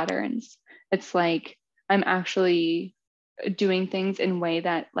bad patterns. It's like I'm actually doing things in ways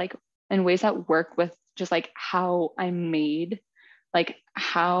that work with just like how I'm made, like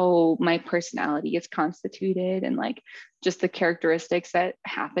how my personality is constituted, and like just the characteristics that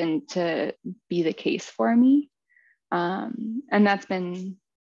happen to be the case for me. And that's been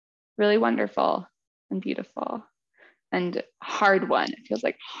really wonderful and beautiful and hard one. It feels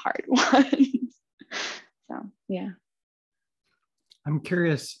like hard one. So yeah. I'm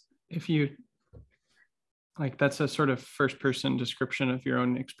curious if you like, that's a sort of first person description of your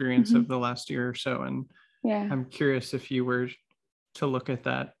own experience of the last year or so. And yeah, I'm curious if you were to look at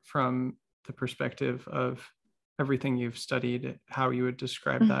that from the perspective of everything you've studied, how you would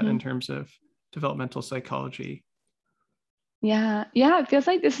describe that in terms of developmental psychology. Yeah, it feels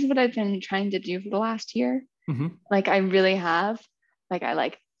like this is what I've been trying to do for the last year. Like I really have. Like I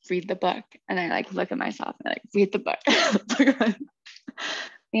like read the book and I like look at myself and I like read the book.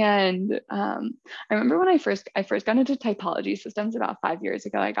 And I remember when I first got into typology systems about 5 years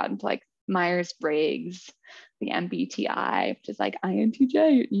ago. I got into like Myers-Briggs, the MBTI, which is like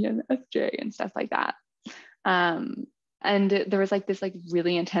INTJ, ENFJ, and stuff like that. And there was like this like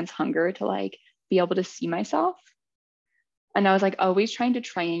really intense hunger to like be able to see myself. And I was like always trying to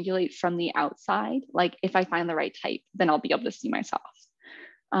triangulate from the outside. Like if I find the right type, then I'll be able to see myself.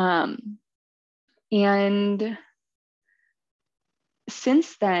 And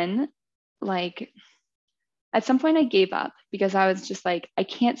since then, like at some point I gave up because I was just like, I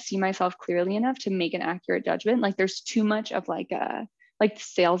can't see myself clearly enough to make an accurate judgment. Like there's too much of like the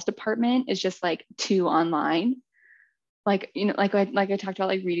sales department is just like too online. Like, like I talked about,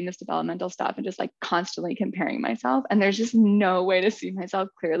 like reading this developmental stuff and just like constantly comparing myself. And there's just no way to see myself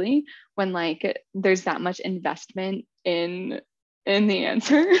clearly when like there's that much investment in the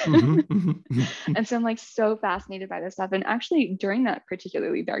answer. And so I'm like so fascinated by this stuff. And actually during that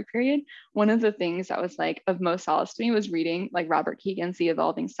particularly dark period, one of the things that was like of most solace to me was reading like Robert Keegan's The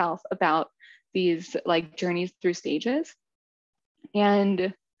Evolving Self about these like journeys through stages.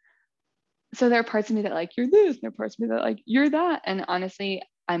 And so there are parts of me that like, you're this, and there are parts of me that like, you're that. And honestly,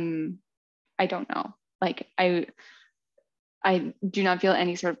 I don't know. Like I do not feel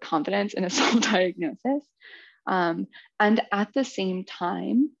any sort of confidence in a self-diagnosis. And at the same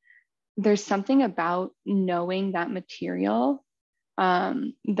time, there's something about knowing that material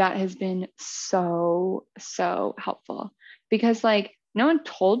that has been so, so helpful, because like no one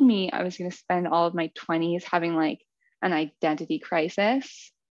told me I was going to spend all of my 20s having like an identity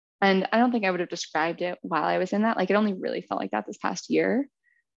crisis. And I don't think I would have described it while I was in that. Like it only really felt like that this past year.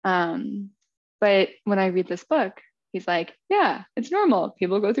 But when I read this book, he's like, yeah, it's normal.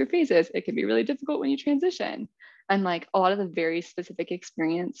 People go through phases. It can be really difficult when you transition. And like a lot of the very specific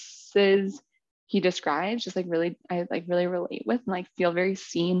experiences he describes, just like really, I like really relate with and like feel very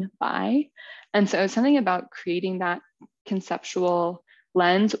seen by. And so something about creating that conceptual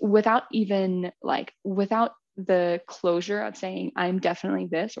lens without even like, without the closure of saying, I'm definitely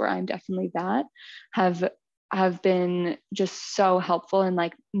this or I'm definitely that, have been just so helpful in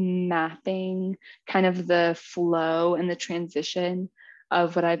like mapping kind of the flow and the transition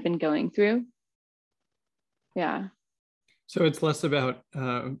of what I've been going through. Yeah. So it's less about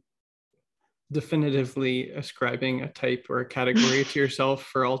definitively ascribing a type or a category to yourself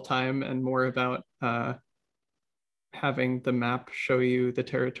for all time, and more about having the map show you the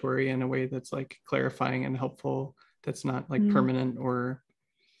territory in a way that's like clarifying and helpful, that's not like permanent or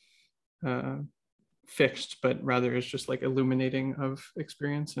fixed, but rather is just like illuminating of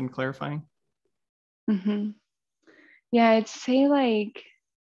experience and clarifying. Mm-hmm. Yeah, I'd say like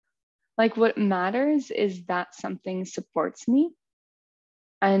what matters is that something supports me,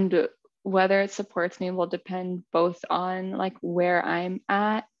 and whether it supports me will depend both on like where I'm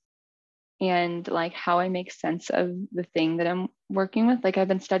at and like how I make sense of the thing that I'm working with. Like I've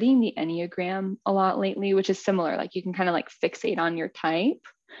been studying the Enneagram a lot lately, which is similar. Like you can kind of like fixate on your type,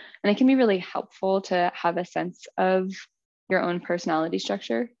 and it can be really helpful to have a sense of your own personality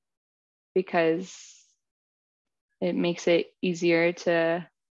structure, because it makes it easier to,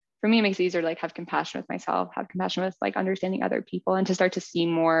 for me, it makes it easier to like have compassion with myself, have compassion with like understanding other people, and to start to see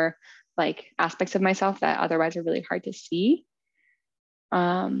more like aspects of myself that otherwise are really hard to see.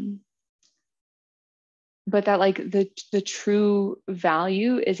 But that like the true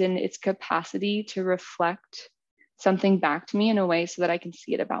value is in its capacity to reflect something back to me in a way so that I can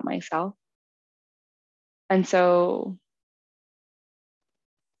see it about myself. And so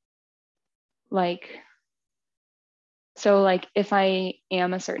like if I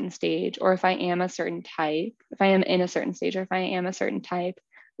am a certain stage, or if I am a certain type, if I am in a certain stage, or if I am a certain type,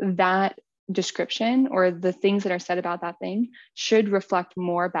 that description or the things that are said about that thing should reflect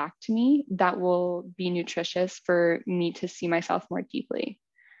more back to me that will be nutritious for me to see myself more deeply.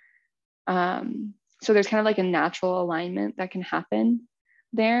 So there's kind of like a natural alignment that can happen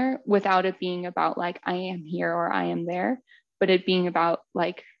there without it being about like I am here or I am there, but it being about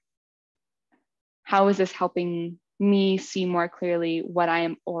like, how is this helping me see more clearly what I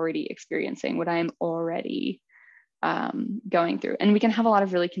am already experiencing, what I am already going through. And we can have a lot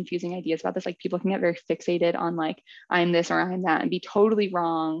of really confusing ideas about this. Like people can get very fixated on like, I'm this or I'm that, and be totally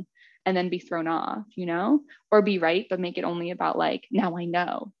wrong and then be thrown off, you know, or be right, but make it only about like, now I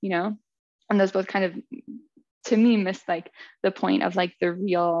know, you know, and those both kind of, to me, miss like the point of like the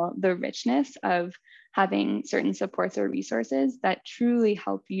richness of having certain supports or resources that truly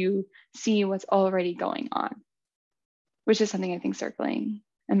help you see what's already going on, which is something I think circling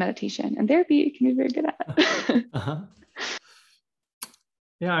and meditation and therapy can be very good at. Uh-huh.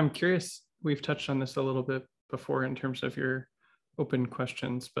 Yeah, I'm curious. We've touched on this a little bit before in terms of your open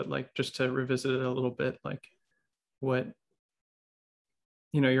questions, but like just to revisit it a little bit, like what,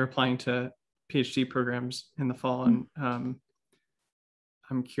 you're applying to PhD programs in the fall, and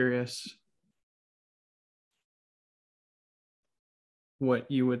I'm curious what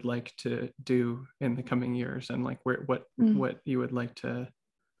you would like to do in the coming years, and like what you would like to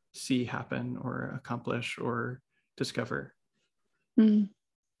see happen or accomplish or discover.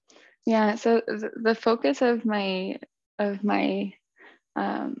 Yeah, so the focus of my my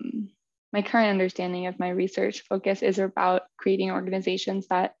current understanding of my research focus is about creating organizations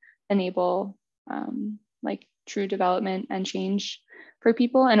that enable like true development and change for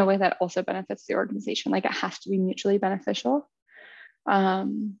people in a way that also benefits the organization. Like it has to be mutually beneficial.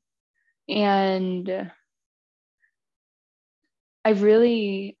 And I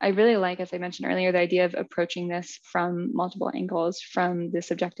really like, as I mentioned earlier, the idea of approaching this from multiple angles, from the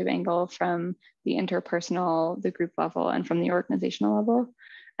subjective angle, from the interpersonal, the group level, and from the organizational level.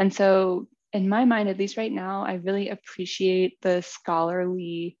 And so in my mind, at least right now, I really appreciate the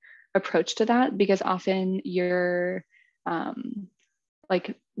scholarly approach to that, because often you're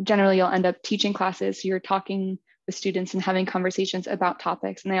like generally you'll end up teaching classes. So you're talking with students and having conversations about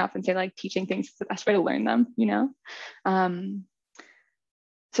topics. And they often say like teaching things is the best way to learn them, you know?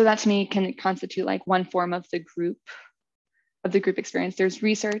 So that to me can constitute like one form of the group of the group experience. There's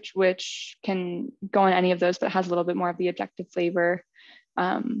research, which can go on any of those, but has a little bit more of the objective flavor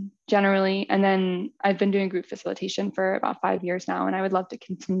generally. And then I've been doing group facilitation for about 5 years now, and I would love to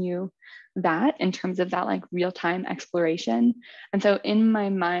continue that in terms of that like real-time exploration. And so in my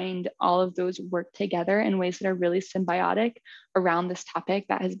mind, all of those work together in ways that are really symbiotic around this topic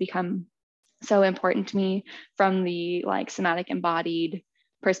that has become so important to me, from the like somatic embodied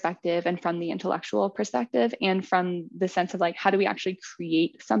perspective and from the intellectual perspective, and from the sense of like, how do we actually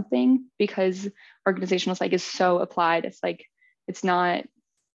create something? Because organizational psych is so applied. It's like, it's not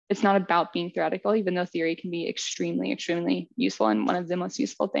about being theoretical, even though theory can be extremely, extremely useful and one of the most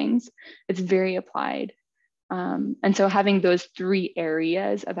useful things. It's very applied. And so having those 3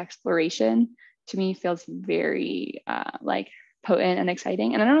 areas of exploration to me feels very like potent and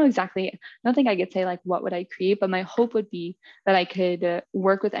exciting. And I don't think I could say like, what would I create, but my hope would be that I could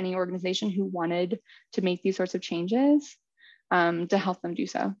work with any organization who wanted to make these sorts of changes to help them do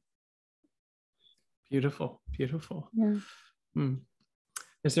so. Beautiful, beautiful. Yeah.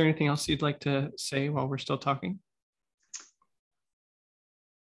 Is there anything else you'd like to say while we're still talking?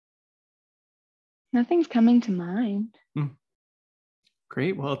 Nothing's coming to mind.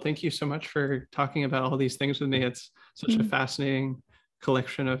 Great. Well, thank you so much for talking about all these things with me. It's such a fascinating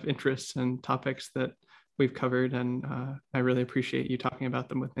collection of interests and topics that we've covered, and I really appreciate you talking about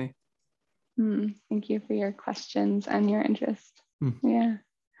them with me. Thank you for your questions and your interest. Yeah.